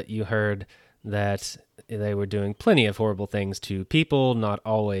experiments, but you heard that they were doing plenty of horrible things to people, not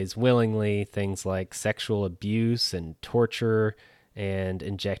always willingly, things like sexual abuse and torture and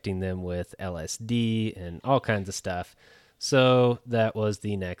injecting them with LSD and all kinds of stuff. So that was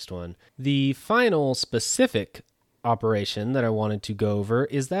the next one. The final specific operation that I wanted to go over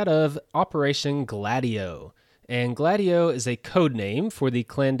is that of Operation Gladio. And Gladio is a code name for the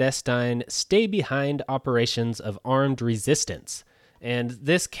clandestine stay-behind operations of armed resistance. And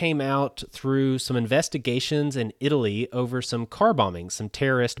this came out through some investigations in Italy over some car bombings, some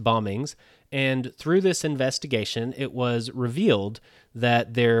terrorist bombings. And through this investigation, it was revealed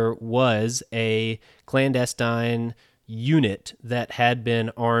that there was a clandestine unit that had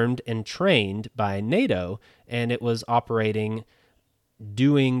been armed and trained by NATO, and it was operating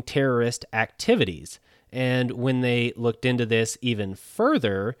doing terrorist activities. And when they looked into this even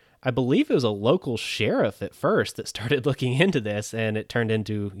further, I believe it was a local sheriff at first that started looking into this, and it turned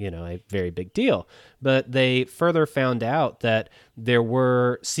into, a very big deal. But they further found out that there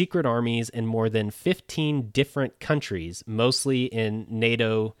were secret armies in more than 15 different countries, mostly in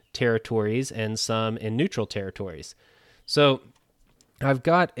NATO territories and some in neutral territories. So I've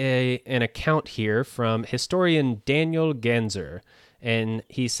got an account here from historian Daniel Genzer, and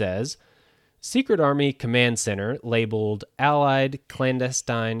he says, Secret Army Command Center, labeled Allied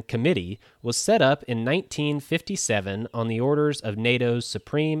Clandestine Committee, was set up in 1957 on the orders of NATO's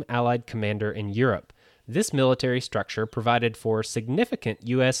Supreme Allied Commander in Europe. This military structure provided for significant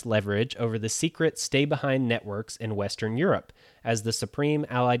U.S. leverage over the secret stay-behind networks in Western Europe, as the Supreme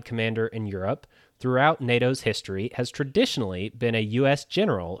Allied Commander in Europe, throughout NATO's history, has traditionally been a U.S.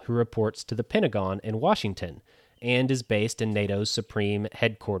 general who reports to the Pentagon in Washington, and is based in NATO's Supreme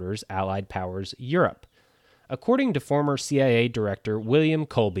Headquarters, Allied Powers, Europe. According to former CIA Director William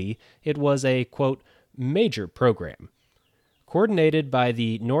Colby, it was a, quote, major program. Coordinated by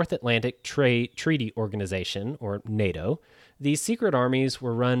the North Atlantic Treaty Organization, or NATO, these secret armies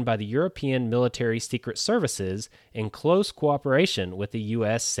were run by the European Military Secret Services in close cooperation with the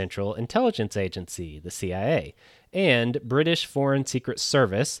U.S. Central Intelligence Agency, the CIA, and British Foreign Secret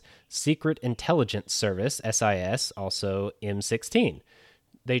Service, Secret Intelligence Service, SIS, also M16.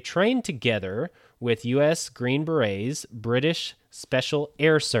 They trained together with U.S. Green Berets, British Special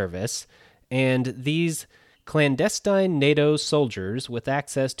Air Service, and these clandestine NATO soldiers with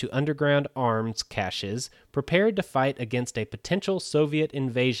access to underground arms caches prepared to fight against a potential Soviet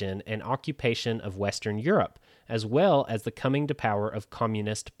invasion and occupation of Western Europe, as well as the coming to power of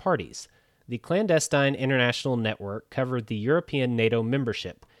communist parties. The clandestine international network covered the European NATO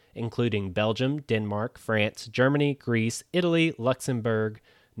membership, including Belgium, Denmark, France, Germany, Greece, Italy, Luxembourg,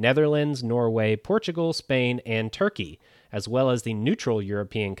 Netherlands, Norway, Portugal, Spain, and Turkey, as well as the neutral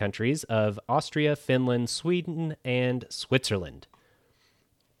European countries of Austria, Finland, Sweden, and Switzerland.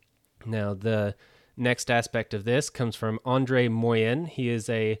 Now, the next aspect of this comes from André Moyen. He is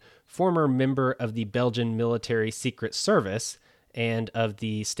a former member of the Belgian Military Secret Service and of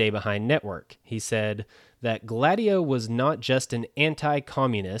the Stay Behind Network. He said that Gladio was not just an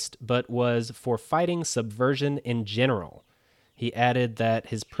anti-communist, but was for fighting subversion in general. He added that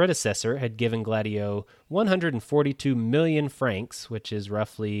his predecessor had given Gladio 142 million francs, which is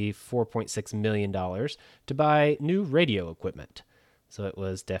roughly $4.6 million, to buy new radio equipment. So it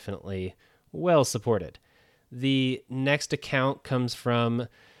was definitely well supported. The next account comes from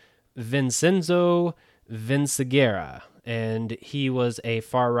Vincenzo Vinciguerra, and he was a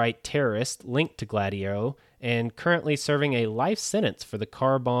far-right terrorist linked to Gladio and currently serving a life sentence for the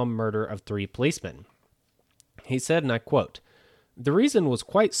car bomb murder of 3 policemen. He said, and I quote, "The reason was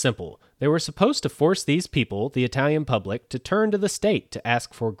quite simple. They were supposed to force these people, the Italian public, to turn to the state to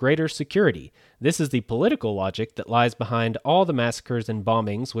ask for greater security. This is the political logic that lies behind all the massacres and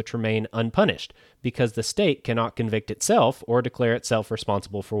bombings which remain unpunished, because the state cannot convict itself or declare itself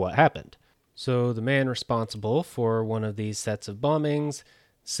responsible for what happened." So the man responsible for one of these sets of bombings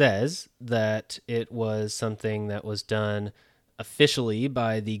says that it was something that was done officially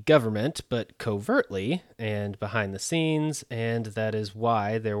by the government, but covertly and behind the scenes, and that is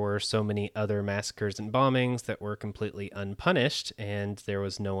why there were so many other massacres and bombings that were completely unpunished, and there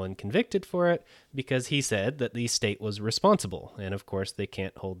was no one convicted for it, because he said that the state was responsible, and of course they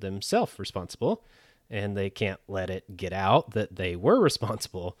can't hold themselves responsible, and they can't let it get out that they were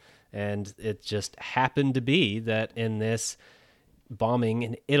responsible, and it just happened to be that in this bombing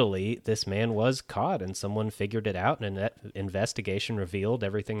in Italy, this man was caught and someone figured it out and an investigation revealed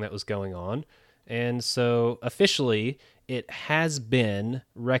everything that was going on. And so officially, it has been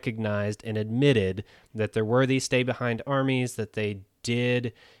recognized and admitted that there were these stay-behind armies, that they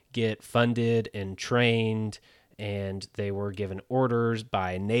did get funded and trained, and they were given orders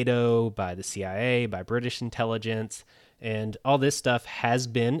by NATO, by the CIA, by British intelligence, and all this stuff has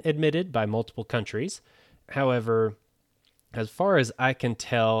been admitted by multiple countries. However, as far as I can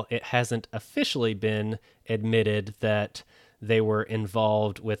tell, it hasn't officially been admitted that they were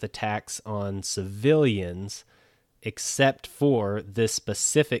involved with attacks on civilians, except for this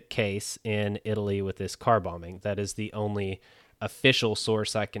specific case in Italy with this car bombing. That is the only official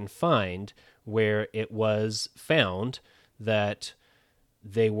source I can find where it was found that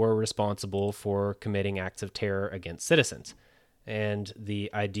they were responsible for committing acts of terror against citizens. And the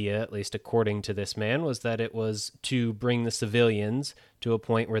idea, at least according to this man, was that it was to bring the civilians to a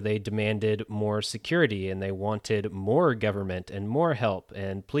point where they demanded more security and they wanted more government and more help.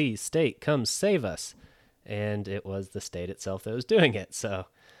 And please, state, come save us. And it was the state itself that was doing it. So,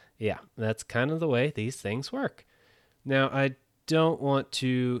 yeah, that's kind of the way these things work. Now, I don't want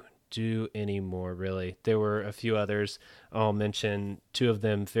to do any more, really. There were a few others. I'll mention 2 of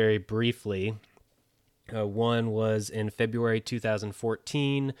them very briefly. One was in February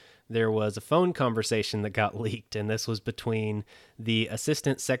 2014. There was a phone conversation that got leaked, and this was between the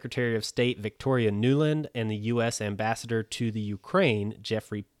Assistant Secretary of State Victoria Nuland and the U.S. Ambassador to the Ukraine,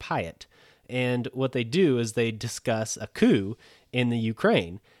 Jeffrey Pyatt. And what they do is they discuss a coup in the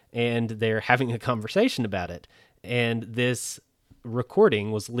Ukraine, and they're having a conversation about it. And this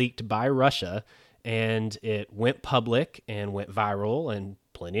recording was leaked by Russia, and it went public and went viral, and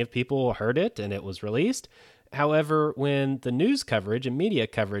plenty of people heard it, and it was released. However, when the news coverage and media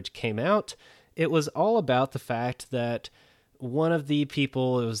coverage came out, it was all about the fact that one of the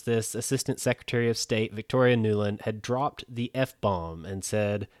people, it was this Assistant Secretary of State, Victoria Nuland, had dropped the F-bomb and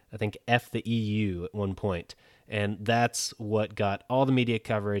said, I think, F the EU at one point. And that's what got all the media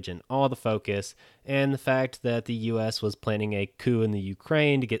coverage and all the focus, and the fact that the U.S. was planning a coup in the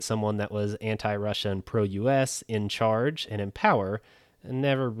Ukraine to get someone that was anti-Russia and pro-U.S. in charge and in power, and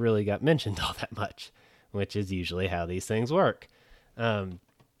never really got mentioned all that much, which is usually how these things work.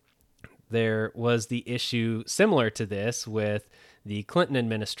 There was the issue similar to this with the Clinton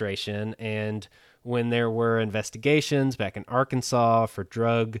administration, and when there were investigations back in Arkansas for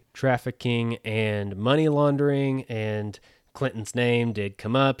drug trafficking and money laundering, and Clinton's name did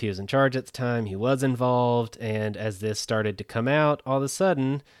come up. He was in charge at the time. He was involved. And as this started to come out, all of a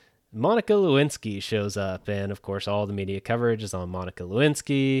sudden, Monica Lewinsky shows up. And of course, all the media coverage is on Monica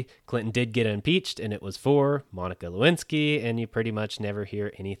Lewinsky. Clinton did get impeached, and it was for Monica Lewinsky. And you pretty much never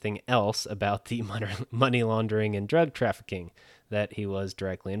hear anything else about the money laundering and drug trafficking that he was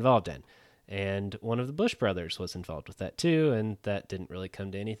directly involved in. And one of the Bush brothers was involved with that too, and that didn't really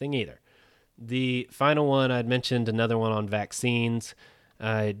come to anything either. The final one, I'd mentioned another one on vaccines.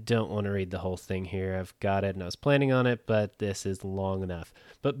 I don't want to read the whole thing here. I've got it and I was planning on it, but this is long enough.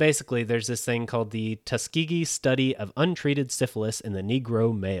 But basically, there's this thing called the Tuskegee Study of Untreated Syphilis in the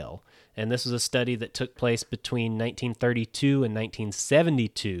Negro Male. And this was a study that took place between 1932 and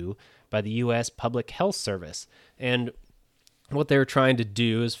 1972 by the U.S. Public Health Service. And what they were trying to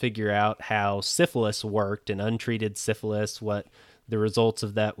do is figure out how syphilis worked and untreated syphilis, what the results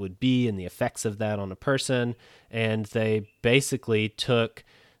of that would be and the effects of that on a person. And they basically took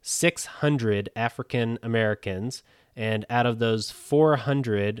 600 African Americans And out of those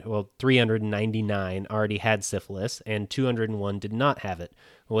 399 already had syphilis, and 201 did not have it.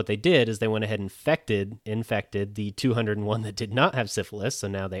 What they did is they went ahead and infected the 201 that did not have syphilis, so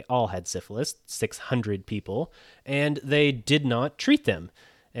now they all had syphilis, 600 people, and they did not treat them.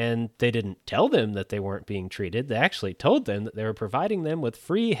 And they didn't tell them that they weren't being treated. They actually told them that they were providing them with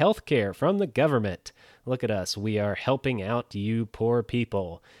free health care from the government. Look at us. We are helping out you poor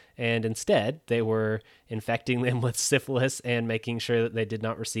people. And instead, they were infecting them with syphilis and making sure that they did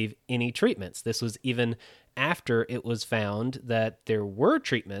not receive any treatments. This was even after it was found that there were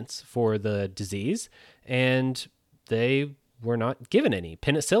treatments for the disease, and they were not given any.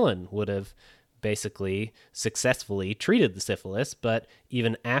 Penicillin would have basically successfully treated the syphilis, but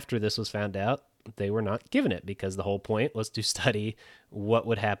even after this was found out, they were not given it because the whole point was to study what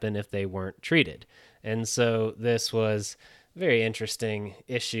would happen if they weren't treated. And so this was a very interesting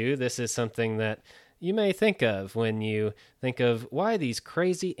issue. This is something that you may think of when you think of why these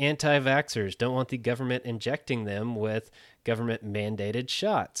crazy anti-vaxxers don't want the government injecting them with government-mandated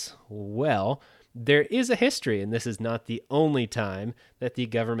shots. Well, there is a history, and this is not the only time that the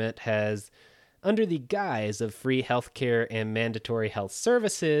government has, under the guise of free healthcare and mandatory health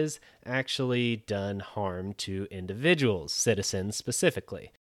services, actually done harm to individuals, citizens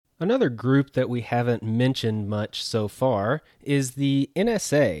specifically. Another group that we haven't mentioned much so far is the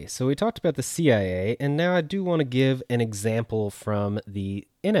NSA. So we talked about the CIA, and now I do want to give an example from the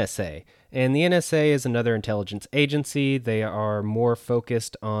NSA. And the NSA is another intelligence agency. They are more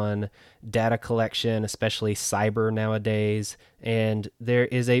focused on data collection, especially cyber nowadays. And there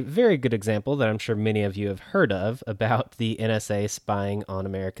is a very good example that I'm sure many of you have heard of about the NSA spying on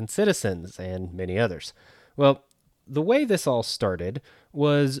American citizens and many others. Well, the way this all started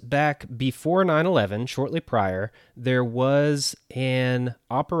was back before 9/11, shortly prior, there was an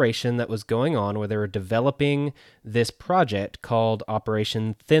operation that was going on where they were developing this project called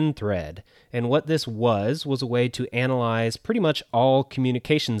Operation Thin Thread. And what this was a way to analyze pretty much all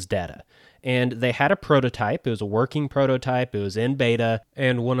communications data. And they had a prototype. It was a working prototype. It was in beta.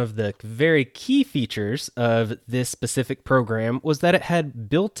 And one of the very key features of this specific program was that it had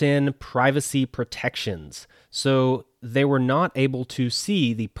built-in privacy protections. So they were not able to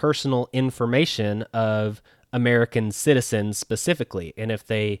see the personal information of American citizens specifically. And if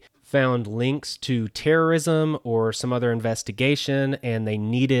they found links to terrorism or some other investigation and they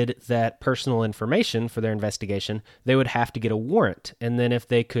needed that personal information for their investigation, they would have to get a warrant. And then if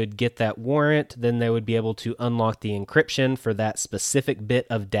they could get that warrant, then they would be able to unlock the encryption for that specific bit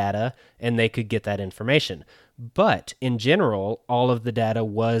of data, and they could get that information. But in general, all of the data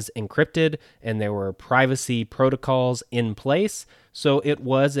was encrypted and there were privacy protocols in place. So it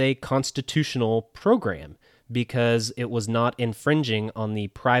was a constitutional program because it was not infringing on the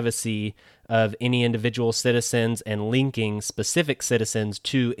privacy of any individual citizens and linking specific citizens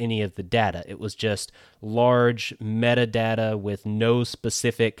to any of the data. It was just large metadata with no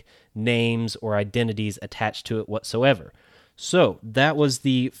specific names or identities attached to it whatsoever. So that was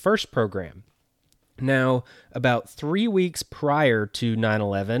the first program. Now, about 3 weeks prior to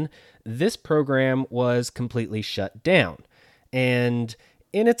 9/11, this program was completely shut down. And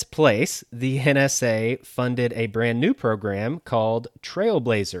in its place, the NSA funded a brand new program called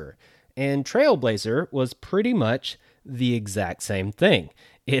Trailblazer. And Trailblazer was pretty much the exact same thing.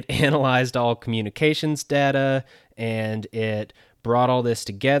 It analyzed all communications data and it brought all this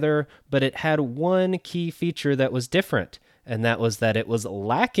together, but it had one key feature that was different. And that was that it was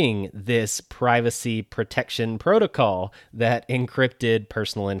lacking this privacy protection protocol that encrypted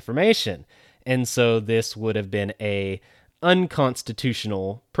personal information. And so this would have been a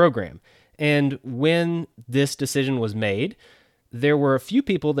unconstitutional program. And when this decision was made, there were a few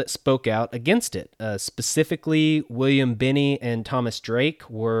people that spoke out against it. Specifically, William Binney and Thomas Drake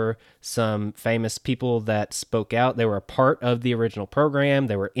were some famous people that spoke out. They were a part of the original program.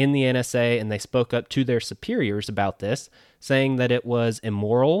 They were in the NSA, and they spoke up to their superiors about this, saying that it was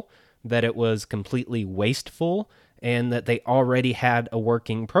immoral, that it was completely wasteful, and that they already had a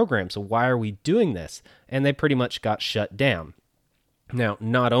working program. So why are we doing this? And they pretty much got shut down. Now,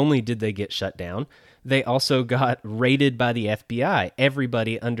 not only did they get shut down, they also got raided by the FBI.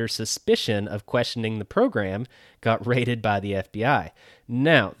 Everybody under suspicion of questioning the program got raided by the FBI.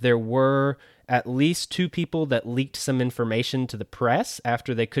 Now, there were at least 2 people that leaked some information to the press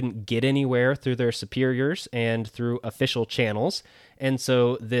after they couldn't get anywhere through their superiors and through official channels. And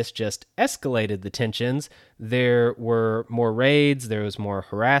so this just escalated the tensions. There were more raids, there was more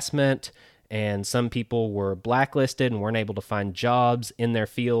harassment, and some people were blacklisted and weren't able to find jobs in their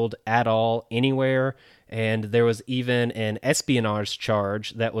field at all, anywhere. And there was even an espionage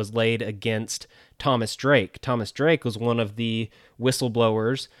charge that was laid against Thomas Drake. Thomas Drake was one of the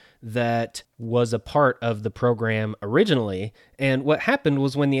whistleblowers that was a part of the program originally. And what happened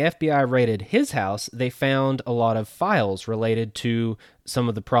was when the FBI raided his house, they found a lot of files related to some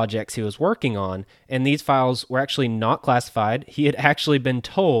of the projects he was working on. And these files were actually not classified. He had actually been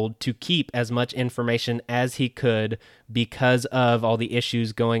told to keep as much information as he could because of all the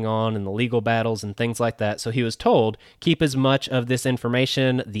issues going on and the legal battles and things like that. So he was told, keep as much of this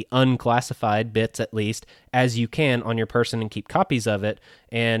information, the unclassified bits at least, as you can on your person and keep copies of it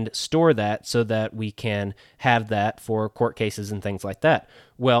and store that so that we can have that for court cases and things like that.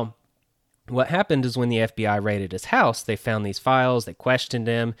 Well, what happened is when the FBI raided his house, they found these files, they questioned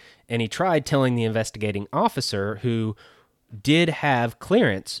him, and he tried telling the investigating officer who did have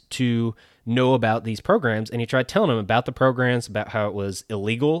clearance to know about these programs, and he tried telling him about the programs, about how it was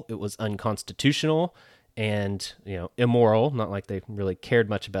illegal, it was unconstitutional, and, immoral. Not like they really cared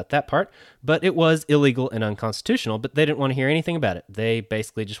much about that part, but it was illegal and unconstitutional, but they didn't want to hear anything about it. They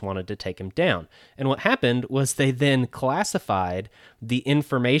basically just wanted to take him down. And what happened was they then classified the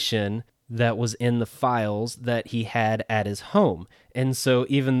information that was in the files that he had at his home. And so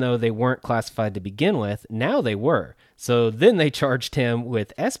even though they weren't classified to begin with, now they were. So then they charged him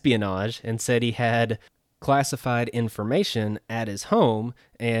with espionage and said he had classified information at his home,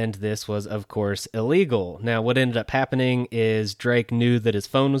 and this was, of course, illegal. Now, what ended up happening is Drake knew that his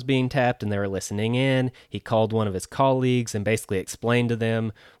phone was being tapped and they were listening in. He called one of his colleagues and basically explained to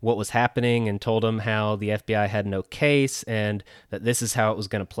them what was happening and told them how the FBI had no case and that this is how it was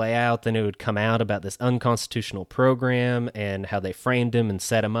going to play out. Then it would come out about this unconstitutional program and how they framed him and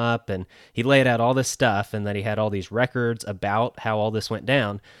set him up. And he laid out all this stuff and that he had all these records about how all this went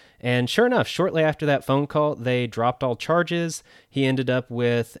down. And sure enough, shortly after that phone call, they dropped all charges. He ended up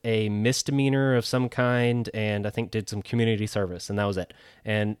with a misdemeanor of some kind and I think did some community service, and that was it.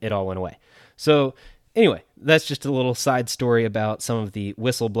 And it all went away. So anyway, that's just a little side story about some of the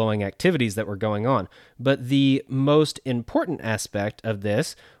whistleblowing activities that were going on. But the most important aspect of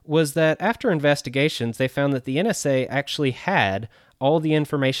this was that after investigations, they found that the NSA actually had all the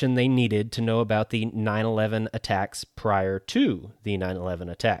information they needed to know about the 9/11 attacks prior to the 9/11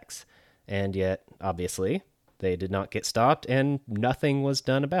 attacks. And yet, obviously, they did not get stopped and nothing was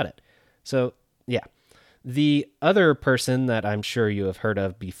done about it. So, yeah. The other person that I'm sure you have heard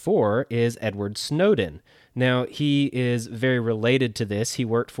of before is Edward Snowden. Now, he is very related to this. He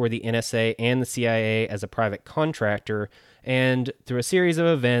worked for the NSA and the CIA as a private contractor, and through a series of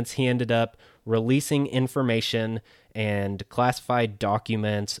events, he ended up releasing information and classified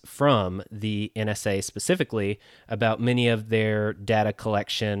documents from the NSA specifically about many of their data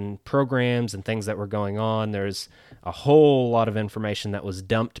collection programs and things that were going on. There's a whole lot of information that was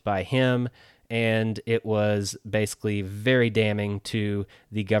dumped by him, and it was basically very damning to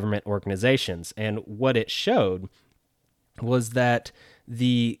the government organizations. And what it showed was that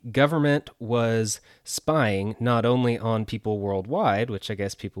the government was spying not only on people worldwide, which I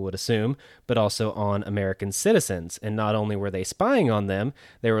guess people would assume, but also on American citizens. And not only were they spying on them,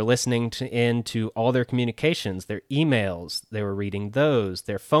 they were listening into all their communications, their emails, they were reading those,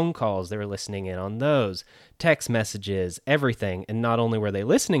 their phone calls, they were listening in on those, text messages, everything. And not only were they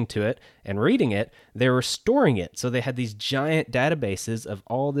listening to it and reading it, they were storing it. So they had these giant databases of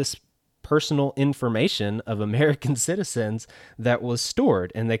all this personal information of American citizens that was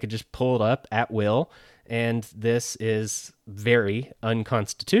stored, and they could just pull it up at will. And this is very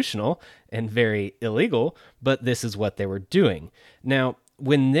unconstitutional and very illegal, but this is what they were doing. Now,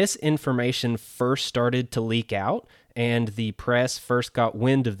 when this information first started to leak out, and the press first got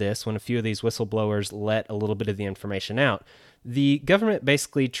wind of this, when a few of these whistleblowers let a little bit of the information out, the government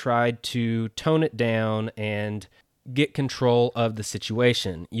basically tried to tone it down and get control of the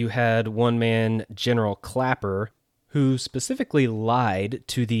situation. You had one man, General Clapper, who specifically lied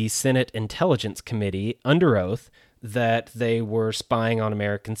to the Senate Intelligence Committee under oath that they were spying on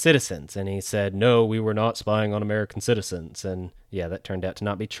American citizens. And he said, no, we were not spying on American citizens. And yeah, that turned out to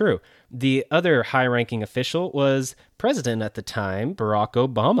not be true. The other high-ranking official was President at the time, Barack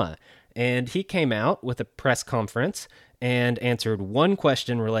Obama. And he came out with a press conference and answered one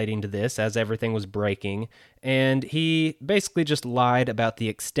question relating to this as everything was breaking. And he basically just lied about the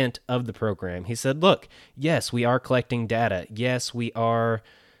extent of the program. He said, look, yes, we are collecting data. Yes, we are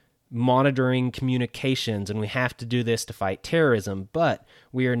monitoring communications, and we have to do this to fight terrorism, but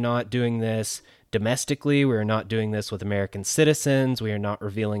we are not doing this domestically. We are not doing this with American citizens. We are not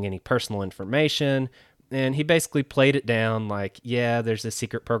revealing any personal information. And he basically played it down like, yeah, there's this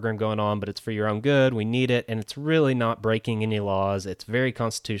secret program going on, but it's for your own good. We need it, and it's really not breaking any laws. It's very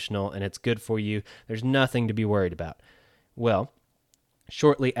constitutional, and it's good for you. There's nothing to be worried about. Well,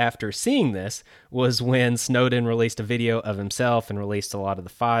 shortly after seeing this was when Snowden released a video of himself and released a lot of the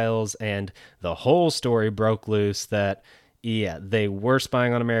files, and the whole story broke loose that, yeah, they were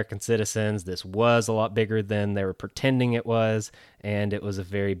spying on American citizens. This was a lot bigger than they were pretending it was, and it was a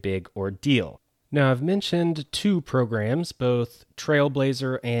very big ordeal. Now, I've mentioned two programs, both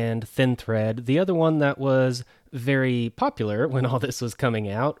Trailblazer and ThinThread. The other one that was very popular when all this was coming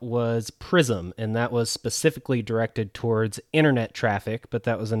out was Prism, and that was specifically directed towards internet traffic, but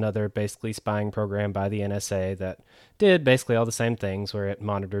that was another basically spying program by the NSA that did basically all the same things where it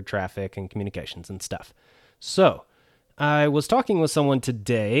monitored traffic and communications and stuff. So, I was talking with someone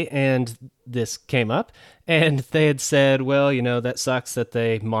today, and this came up, and they had said, well, that sucks that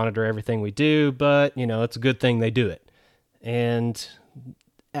they monitor everything we do, but, it's a good thing they do it. And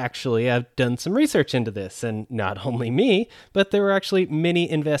actually, I've done some research into this, and not only me, but there were actually many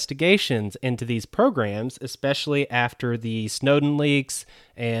investigations into these programs, especially after the Snowden leaks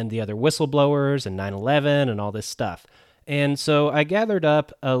and the other whistleblowers and 9/11 and all this stuff. And so I gathered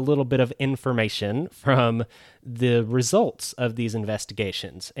up a little bit of information from the results of these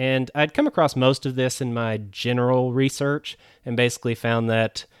investigations. And I'd come across most of this in my general research and basically found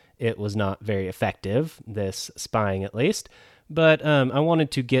that it was not very effective, this spying at least. But I wanted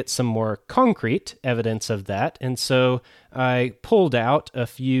to get some more concrete evidence of that. And so I pulled out a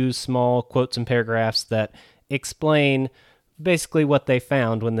few small quotes and paragraphs that explain basically what they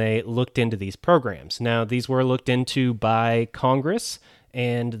found when they looked into these programs. Now, these were looked into by Congress,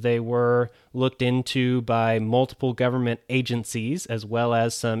 and they were looked into by multiple government agencies, as well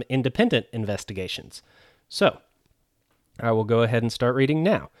as some independent investigations. So, I will go ahead and start reading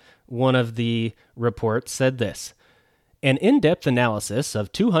now. One of the reports said this: an in-depth analysis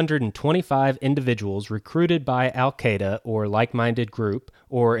of 225 individuals recruited by al-Qaeda or like-minded group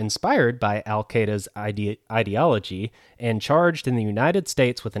or inspired by al-Qaeda's ideology and charged in the United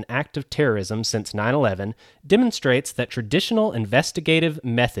States with an act of terrorism since 9/11 demonstrates that traditional investigative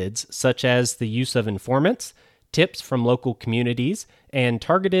methods such as the use of informants, tips from local communities, and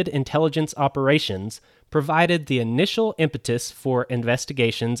targeted intelligence operations provided the initial impetus for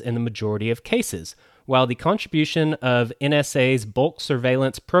investigations in the majority of cases, while the contribution of NSA's bulk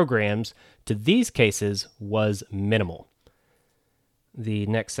surveillance programs to these cases was minimal. The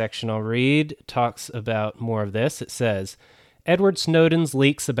next section I'll read talks about more of this. It says, Edward Snowden's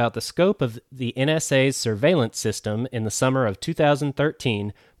leaks about the scope of the NSA's surveillance system in the summer of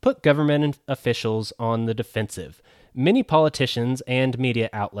 2013 put government officials on the defensive. Many politicians and media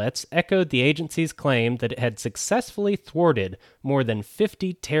outlets echoed the agency's claim that it had successfully thwarted more than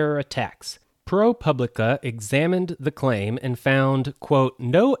 50 terror attacks. ProPublica examined the claim and found, quote,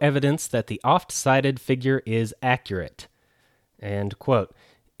 no evidence that the oft-cited figure is accurate. And, quote,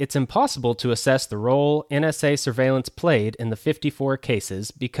 it's impossible to assess the role NSA surveillance played in the 54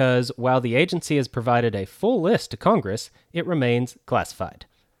 cases because while the agency has provided a full list to Congress, it remains classified.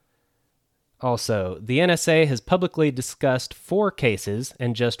 Also, the NSA has publicly discussed 4 cases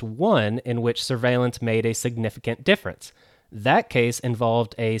and just one in which surveillance made a significant difference. That case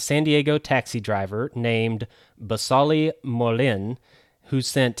involved a San Diego taxi driver named Basali Molin, who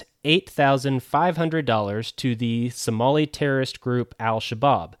sent $8,500 to the Somali terrorist group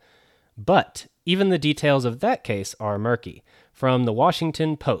Al-Shabaab. But even the details of that case are murky. From the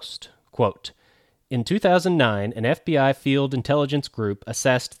Washington Post, quote, in 2009, an FBI field intelligence group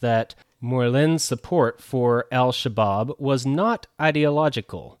assessed that Molin's support for Al-Shabaab was not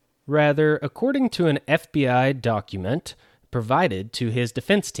ideological. Rather, according to an FBI document provided to his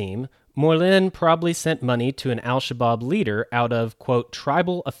defense team, Molin probably sent money to an Al-Shabaab leader out of, quote,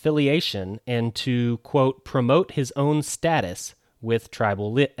 tribal affiliation and to, quote, promote his own status with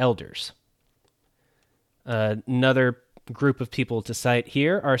tribal elders. Another group of people to cite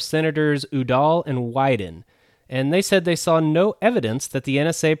here are Senators Udall and Wyden, and they said they saw no evidence that the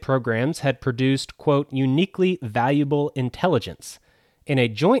NSA programs had produced, quote, uniquely valuable intelligence. In a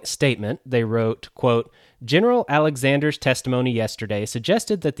joint statement, they wrote, quote, General Alexander's testimony yesterday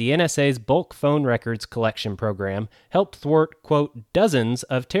suggested that the NSA's bulk phone records collection program helped thwart, quote, dozens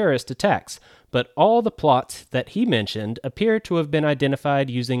of terrorist attacks, but all the plots that he mentioned appear to have been identified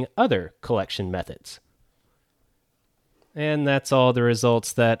using other collection methods. And that's all the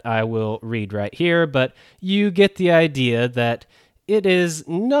results that I will read right here, but you get the idea that it is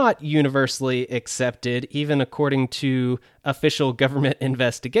not universally accepted, even according to official government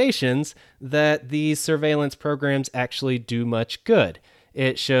investigations, that these surveillance programs actually do much good.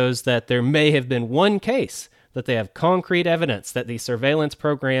 it shows that there may have been one case that they have concrete evidence that these surveillance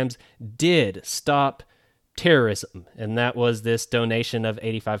programs did stop terrorism, and that was this donation of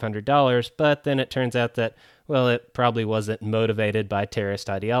 $8,500. But then it turns out that, well, it probably wasn't motivated by terrorist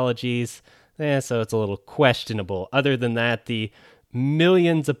ideologies, so it's a little questionable. Other than that, the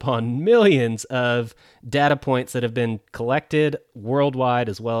millions upon millions of data points that have been collected worldwide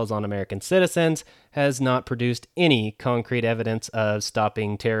as well as on American citizens has not produced any concrete evidence of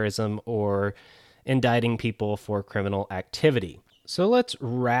stopping terrorism or indicting people for criminal activity. So let's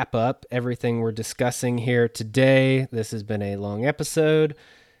wrap up everything we're discussing here today. This has been a long episode.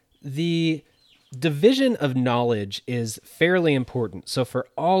 The division of knowledge is fairly important. So for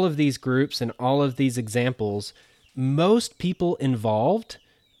all of these groups and all of these examples, most people involved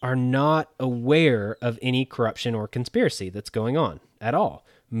are not aware of any corruption or conspiracy that's going on at all.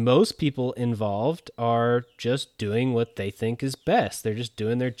 Most people involved are just doing what they think is best. They're just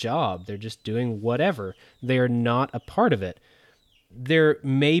doing their job. They're just doing whatever. They are not a part of it. There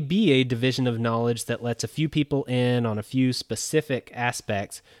may be a division of knowledge that lets a few people in on a few specific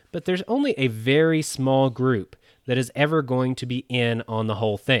aspects, but there's only a very small group that is ever going to be in on the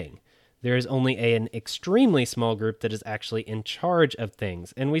whole thing. There is only an extremely small group that is actually in charge of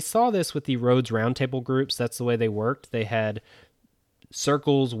things. And we saw this with the Rhodes Roundtable groups. That's the way they worked. They had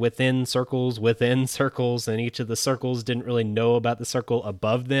circles within circles within circles, and each of the circles didn't really know about the circle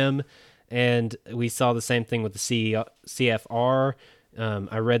above them. And we saw the same thing with the CFR.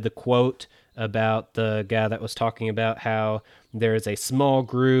 I read the quote about the guy that was talking about how there is a small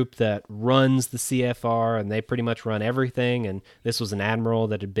group that runs the CFR and they pretty much run everything. And this was an admiral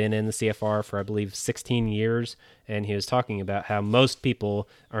that had been in the CFR for, I believe, 16 years. And he was talking about how most people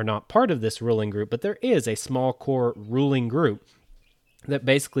are not part of this ruling group, but there is a small core ruling group that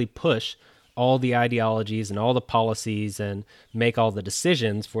basically push all the ideologies and all the policies and make all the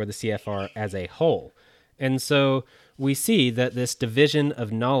decisions for the CFR as a whole. And so we see that this division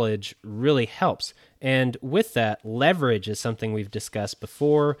of knowledge really helps. And with that, leverage is something we've discussed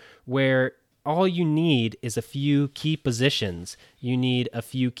before, where all you need is a few key positions. You need a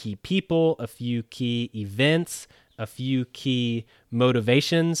few key people, a few key events, a few key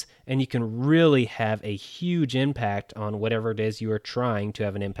motivations, and you can really have a huge impact on whatever it is you are trying to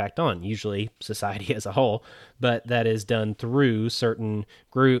have an impact on, usually society as a whole, but that is done through certain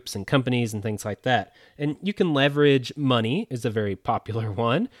groups and companies and things like that. And you can leverage money is a very popular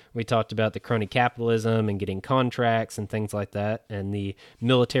one. We talked about the crony capitalism and getting contracts and things like that, and the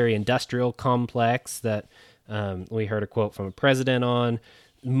military-industrial complex that we heard a quote from a president on.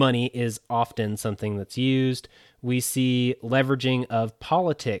 Money is often something that's used. We see leveraging of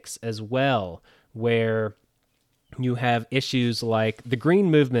politics as well, where you have issues like the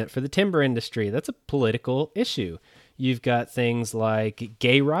green movement for the timber industry. That's a political issue. You've got things like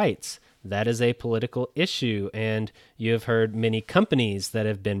gay rights. That is a political issue. And you have heard many companies that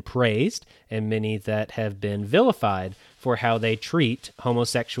have been praised and many that have been vilified for how they treat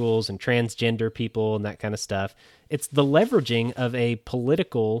homosexuals and transgender people and that kind of stuff. It's the leveraging of a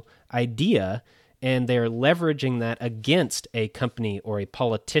political idea, and they're leveraging that against a company or a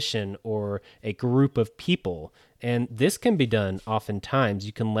politician or a group of people. And this can be done oftentimes.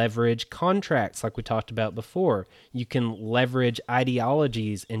 You can leverage contracts like we talked about before. You can leverage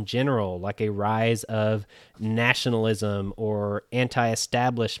ideologies in general, like a rise of nationalism or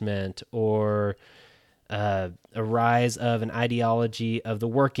anti-establishment, or a rise of an ideology of the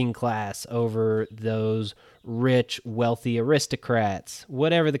working class over those rich, wealthy aristocrats,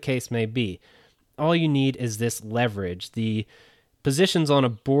 whatever the case may be. All you need is this leverage. The positions on a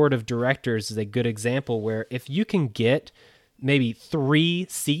board of directors is a good example where if you can get maybe 3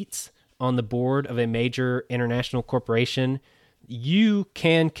 seats on the board of a major international corporation, you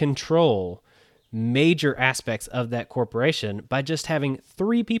can control major aspects of that corporation by just having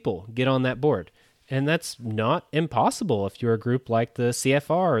 3 people get on that board. And that's not impossible if you're a group like the CFR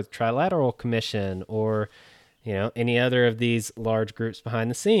or the Trilateral Commission or any other of these large groups behind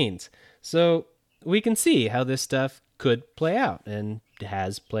the scenes. So we can see how this stuff could play out and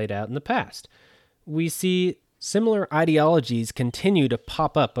has played out in the past. We see similar ideologies continue to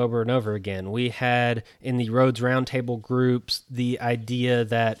pop up over and over again. We had in the Rhodes Roundtable groups the idea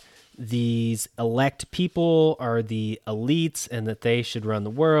that these elect people are the elites and that they should run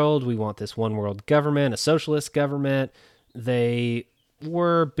the world. We want this one world government, a socialist government. They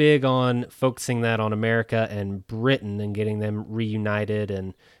were big on focusing that on America and Britain and getting them reunited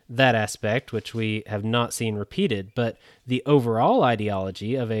and that aspect, which we have not seen repeated. But the overall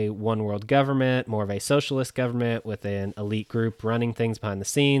ideology of a one world government, more of a socialist government with an elite group running things behind the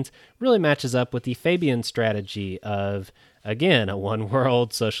scenes, really matches up with the Fabian strategy of again, a one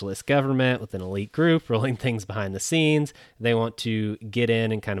world socialist government with an elite group rolling things behind the scenes. They want to get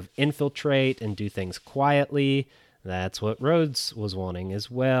in and kind of infiltrate and do things quietly. That's what Rhodes was wanting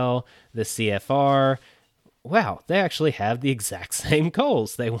as well. The CFR, wow, they actually have the exact same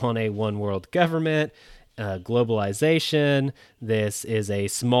goals. They want a one world government, globalization. This is a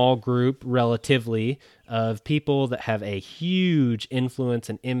small group, relatively, of people that have a huge influence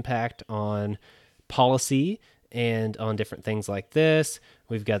and impact on policy and on different things like this.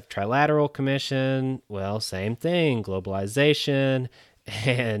 We've got the Trilateral Commission. Well, same thing, globalization.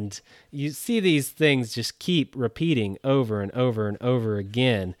 And you see these things just keep repeating over and over and over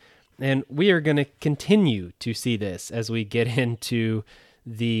again. And we are going to continue to see this as we get into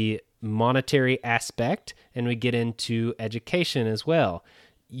the monetary aspect and we get into education as well.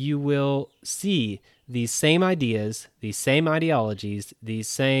 You will see these same ideas, these same ideologies, these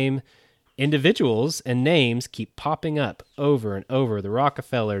same individuals and names keep popping up over and over. The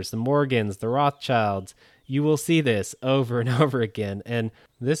Rockefellers, the Morgans, the Rothschilds. You will see this over and over again. And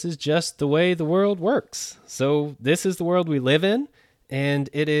this is just the way the world works. So this is the world we live in. And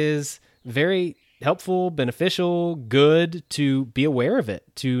it is very helpful, beneficial, good to be aware of it,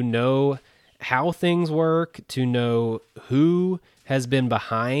 to know how things work, to know who has been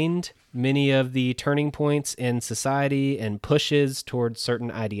behind many of the turning points in society and pushes towards certain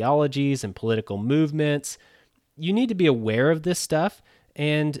ideologies and political movements. You need to be aware of this stuff.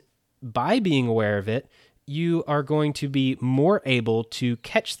 And by being aware of it, you are going to be more able to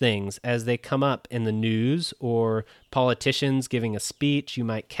catch things as they come up in the news or politicians giving a speech. You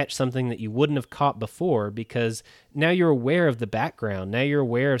might catch something that you wouldn't have caught before because now you're aware of the background. Now you're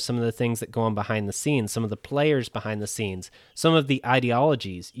aware of some of the things that go on behind the scenes, some of the players behind the scenes, some of the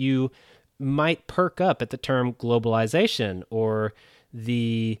ideologies. You might perk up at the term globalization or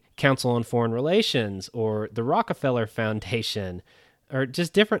the Council on Foreign Relations or the Rockefeller Foundation, or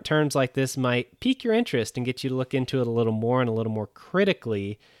just different terms like this might pique your interest and get you to look into it a little more and a little more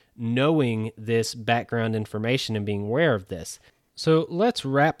critically, knowing this background information and being aware of this. So let's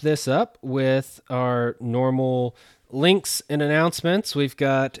wrap this up with our normal links and announcements. We've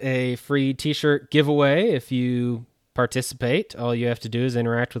got a free t-shirt giveaway. If you participate, all you have to do is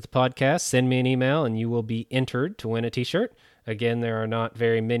interact with the podcast, send me an email, and you will be entered to win a t-shirt. Again, there are not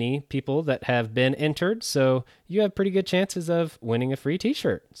very many people that have been entered, so you have pretty good chances of winning a free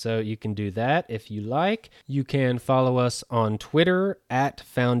t-shirt. So you can do that if you like. You can follow us on Twitter at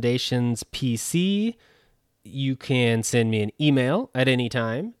FoundationsPC. You can send me an email at any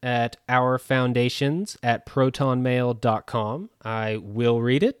time at ourfoundations@protonmail.com. I will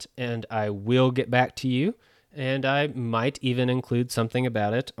read it, and I will get back to you. And I might even include something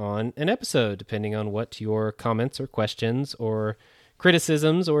about it on an episode, depending on what your comments or questions or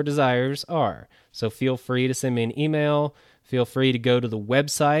criticisms or desires are. So feel free to send me an email. Feel free to go to the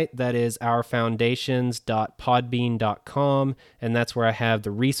website. That is ourfoundations.podbean.com. And that's where I have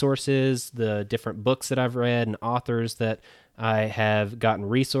the resources, the different books that I've read and authors that I have gotten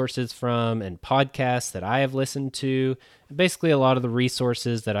resources from and podcasts that I have listened to. Basically, a lot of the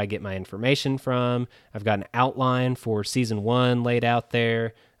resources that I get my information from. I've got an outline for season 1 laid out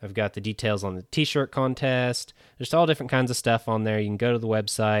there. I've got the details on the t-shirt contest. There's all different kinds of stuff on there. You can go to the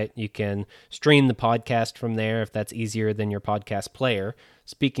website. You can stream the podcast from there if that's easier than your podcast player.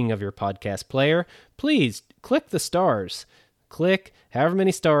 Speaking of your podcast player, please click the stars. Click however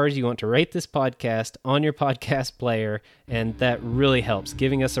many stars you want to rate this podcast on your podcast player, and that really helps.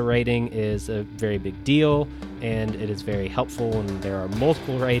 Giving us a rating is a very big deal, and it is very helpful when there are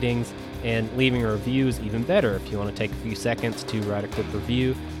multiple ratings, and leaving a review is even better. If you want to take a few seconds to write a quick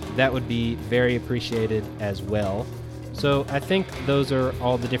review, that would be very appreciated as well. So I think those are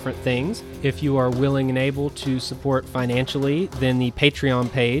all the different things. If you are willing and able to support financially, then the Patreon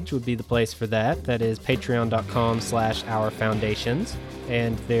page would be the place for that. That is patreon.com/ourfoundations.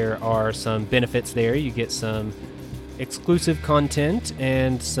 And there are some benefits there. You get some exclusive content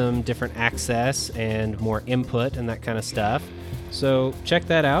and some different access and more input and that kind of stuff. So check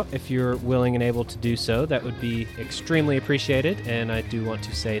that out if you're willing and able to do so. That would be extremely appreciated, and I do want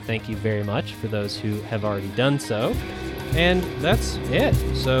to say thank you very much for those who have already done so. And that's it.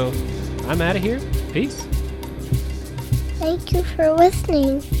 So I'm out of here. Peace. Thank you for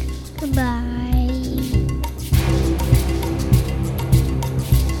listening.